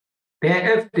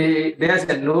 Then if there's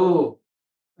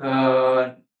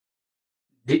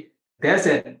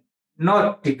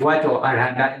not devoid or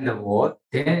arhanta in the world,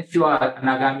 then sure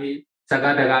Anagami,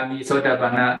 Sagadagami,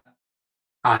 Sotapanna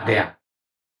are there.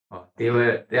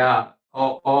 They are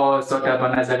all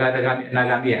Sotapanna, Sagadagami,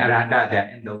 Anagami, Arhanta there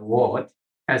in the world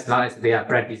as long as they are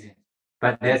practicing.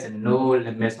 But there's no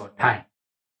limit of time.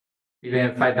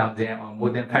 Even 5,000 or more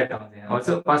than 5,000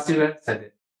 also possible.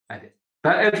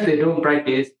 But if they don't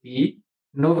practice the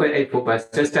Noble Eightfold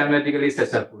systematically,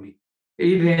 successfully,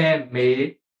 even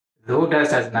may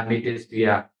Lotus as Namitis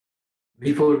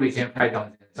before reaching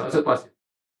 5,000, it's also possible.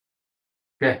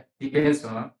 Okay, depends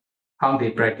on how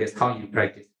they practice, how you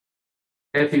practice.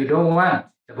 If you don't want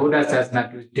the Buddha says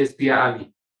not to disappear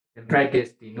early, then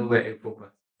practice the Noble Eightfold.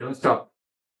 Don't stop.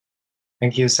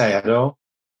 Thank you, Sayadaw.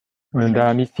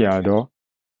 The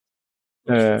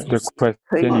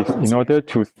question is, in order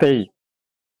to stay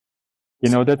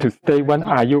 1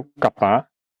 Ayu Kappa,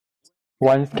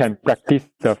 one can practice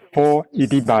the 4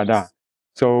 Iddhipada.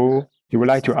 So you would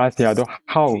like to ask Sayadaw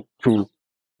how to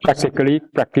practically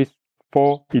practice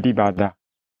 4 Iddhipada.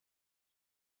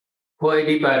 4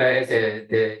 Iddhipada is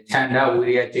the Chanda,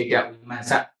 Virya, Chaitya,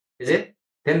 Vimansa. Is it?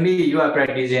 Tell me you are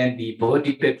practicing the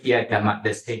Bodhipakya Dhamma,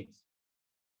 the same.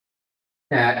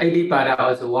 Iddhipada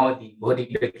also one of the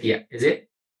Bodhipakya. Is it?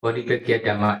 Bodhipakya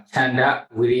Dhamma, Chanda,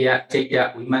 Virya,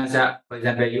 Chaitya, Vimansa. For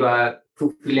example, you are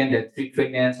fulfilling the 3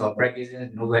 trainings or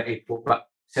practicing Noble Eightfold,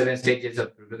 7 stages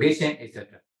of purification,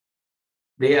 etc.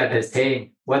 They are the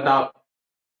same without,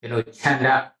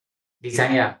 Chanda,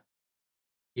 desire.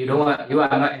 You are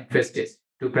not interested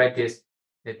to practice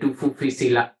to fulfill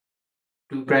sila,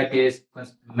 to practice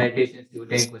meditation, to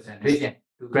take concentration,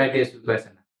 to practice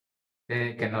vipassana.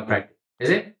 They cannot practice. Is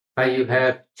it? But you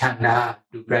have chanda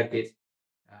to practice.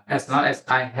 As long as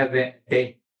I haven't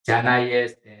taken jhana,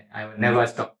 yes, then I will never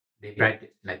stop. They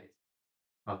practice like this.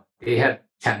 They have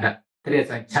chanda. That is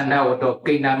why chanda oto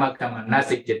kainama kama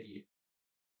nasijati.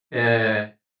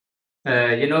 If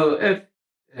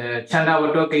chanda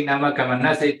oto kainama kama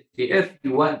nasijati, if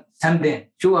you want something,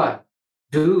 sure,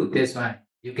 do this one,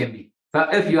 you can be.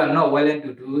 But if you are not willing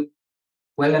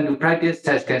to practice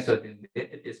such kinds of things,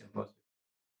 it is impossible.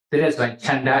 That is why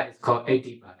chanda is called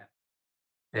Iddhipada.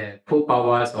 4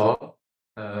 powers or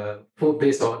 4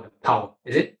 based on the power.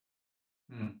 Is it?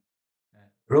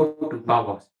 Road to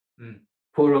powers.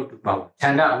 4 road to power.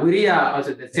 Chanda, Virya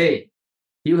also the same.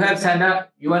 You have chanda,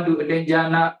 you want to attain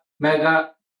jhana,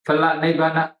 mega, phala,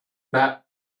 nibbana, but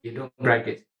you don't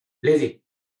practice. Lazy.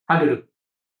 How to do?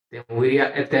 Then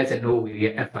Virya, if there's no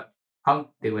Virya effort,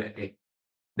 how they will attain?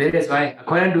 That is why,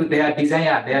 according to their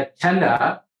desire, their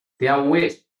chanda, their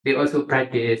wish, they also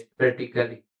practice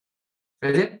practically.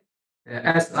 Is it?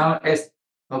 As long as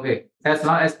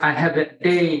I have a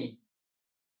day,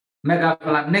 mega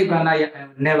nibbana, I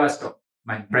will never stop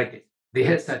my practice. They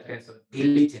have such kinds of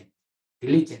diligent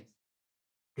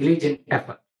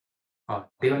effort.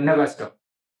 They will never stop.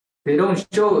 They don't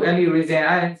show any reason.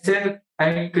 I said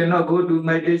I cannot go to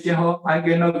meditation hall. I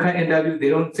cannot come interview. They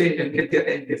don't say in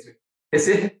this way. Is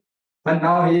it? But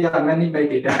now here are many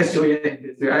meditators showing in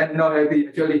this way. I'm not happy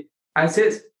actually. I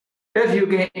said, if you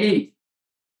can eat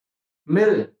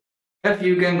meal, if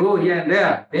you can go here and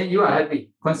there, then you are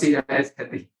happy. Consider as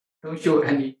happy. Don't show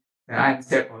any I'm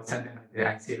sick or something like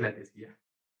that. I say like this here.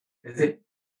 Is it?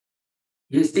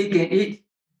 You still can eat.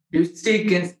 You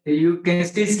can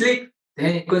still sleep.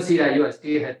 Then consider you are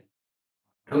still happy.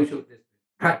 Don't show this.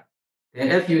 Right.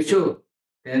 Then if you show,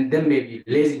 then maybe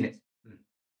laziness.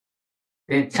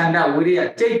 Then chanda,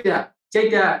 virya, chaitya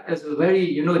is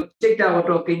very, chaitya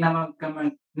vato kainama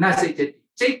kama nasijati.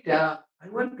 Chaitya, I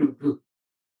want to do.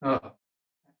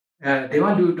 They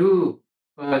want to do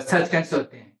such kinds of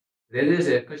things. There is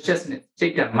a consciousness.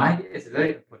 Chaitya, mind is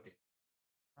very important.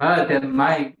 The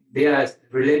mind, they are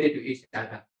related to each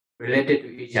other.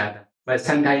 But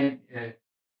sometimes,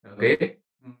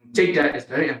 chaitya is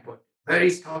very important. Very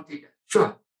strong chaitya.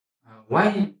 Sure.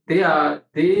 Why they can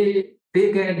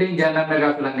attain jhana,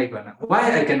 mega, phala, nibbana.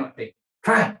 Why I cannot take?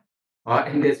 Try. Or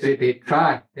in this way they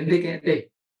try, then they can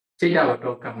take. Chaitya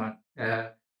vato kama,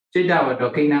 chaitya vato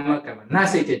kainama kama,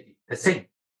 nasijati, the same.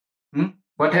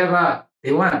 Whatever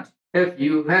they want, if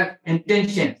you have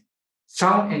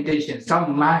strong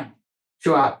mind,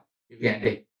 sure, you can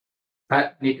take.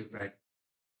 But need to practice.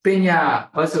 Pinya,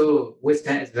 also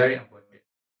wisdom is very important.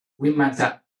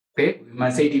 Vimansa,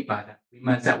 Vimansa,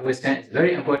 Vimansa, wisdom is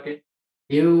very important.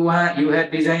 You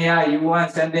have desire, you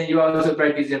want something, you are also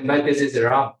practicing, but this is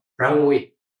wrong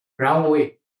way.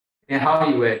 Then how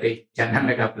you will take jhana,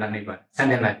 mega, phala, nibbana,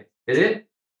 something like this. Is it?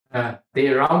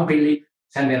 The wrong belief,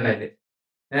 something like this.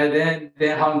 Then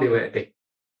how they will take?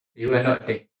 You will not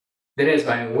take. That is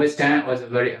why wisdom was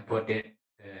very important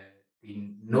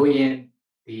the knowing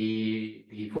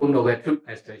the Four Noble Truth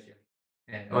especially,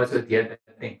 and also the other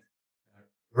things,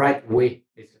 right way,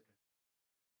 etc.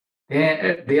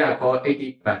 Then they are called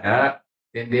Etipada.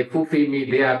 Then they fulfill me,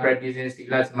 they are practicing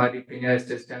Sila Samadhi Panya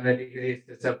systematically,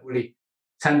 successfully.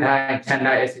 Sometimes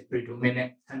Chanda is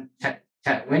predominant.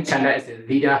 When Chanda is a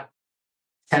leader,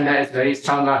 Chanda is very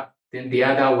stronger, then the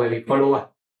other will be follower.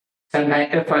 Sometimes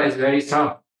effort is very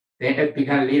strong, then it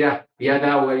becomes leader, the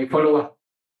other will be follower.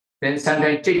 Then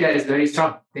sometimes Chitta is very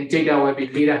strong, then Chitta will be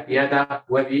leader, the other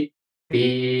will be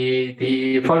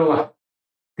the follower.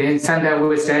 Then sometimes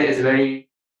Vajra is very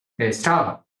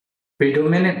strong,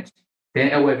 predominant, then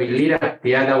it will be leader,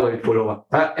 the other will be follower.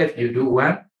 But if you do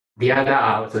one, the other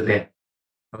are also there.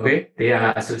 Okay, they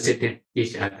are associated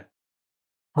each other.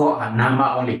 Or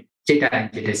Nama only, Chitta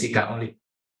and Chittasika only.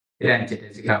 Chitta and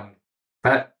Chittasika only.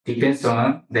 But depends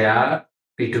on their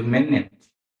predominance,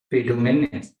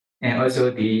 and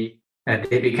also they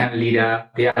become leader.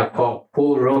 They are called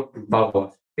four road to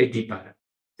power, Etipada.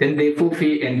 Then they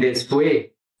fulfill in this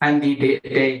way, and they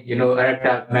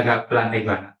Arata Mega Plan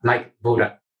Nibbana, like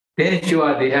Buddha. Then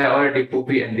sure they have already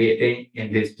fulfilled and they attain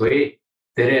in this way.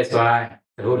 That is why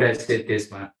the Buddha said this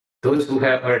one. Those who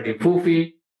have already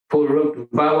fulfilled four road to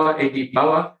power, 80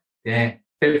 power, then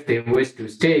if they wish to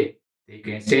stay, they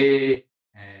can stay.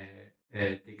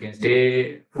 They can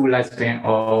stay full lifespan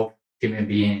of human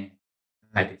being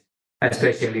like this,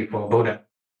 especially for Buddha.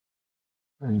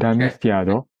 About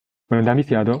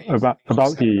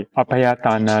the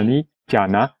Apayatanani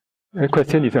jhana. The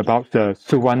question is about the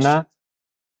Suvanna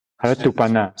and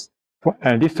Tupana.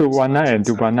 And this Suvanna and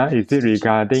Tupana, is it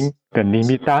regarding the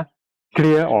nimitta,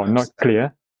 clear or not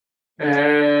clear?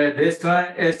 This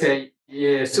one is a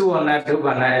Suvanna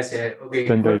Tupana is a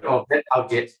good of that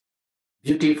object,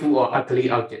 beautiful or ugly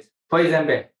object. For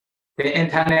example, the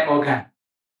internal organ.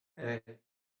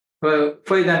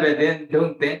 For example, then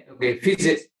don't think,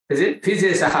 physics.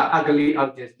 Physics are ugly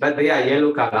objects, but they are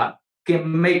yellow color,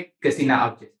 can make kasina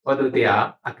objects, although they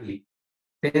are ugly.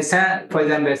 Then for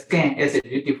example, skin is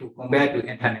beautiful compared to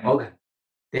internal organ.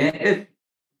 Then if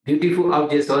beautiful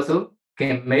objects also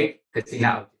can make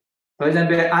kasina objects. For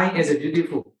example, eye is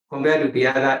beautiful compared to the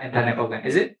other internal organ,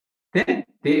 is it? Then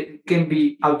they can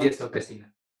be objects of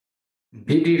kasina.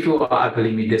 Beautiful or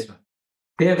ugly mean this one.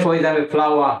 Then for example,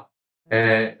 flower,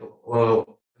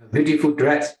 or beautiful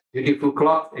dress, beautiful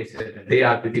clothes, etc. They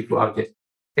are beautiful objects.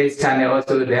 Each channel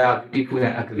also they are beautiful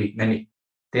and ugly, many.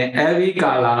 Then every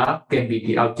color can be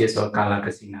the objects of color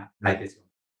kasina, like this one.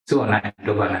 So like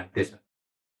this one.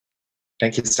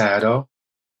 Thank you, Sayadaw.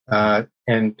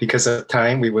 And because of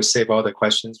time, we will save all the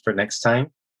questions for next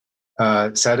time.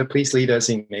 Sayadaw, please lead us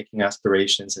in making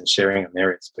aspirations and sharing our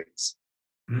merits, please.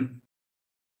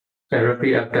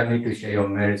 Repeat after me to share your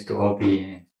merits to all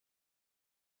beings.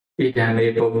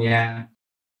 Idame punyang.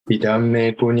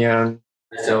 Idame punyang.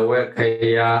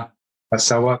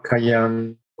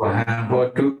 Asawakayam. Wahang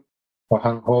hotu.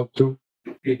 Wahang hotu.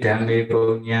 Idame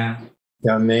punyang.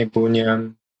 Idame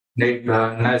punyang.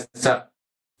 Nibbanasa.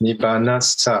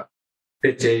 Nibbanasa.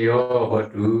 Pacayo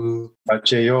hotu.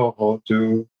 Pacayo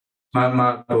hotu.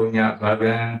 Mama punya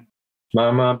bagam.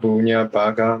 Mama punya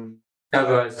bagam.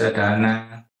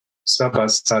 Sabasatana.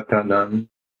 Sabasatanam.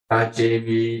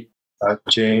 Pacemi.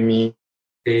 Pacemi.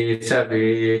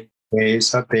 Esabe.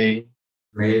 Esabe.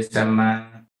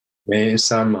 Mesaman.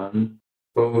 Mesaman.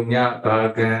 Punya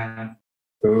bagam.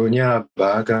 Punya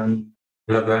bagam.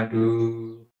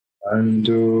 Labadu.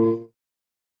 Bandu.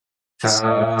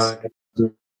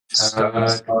 Sadhu.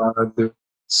 Sadhu.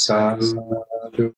 Sadhu.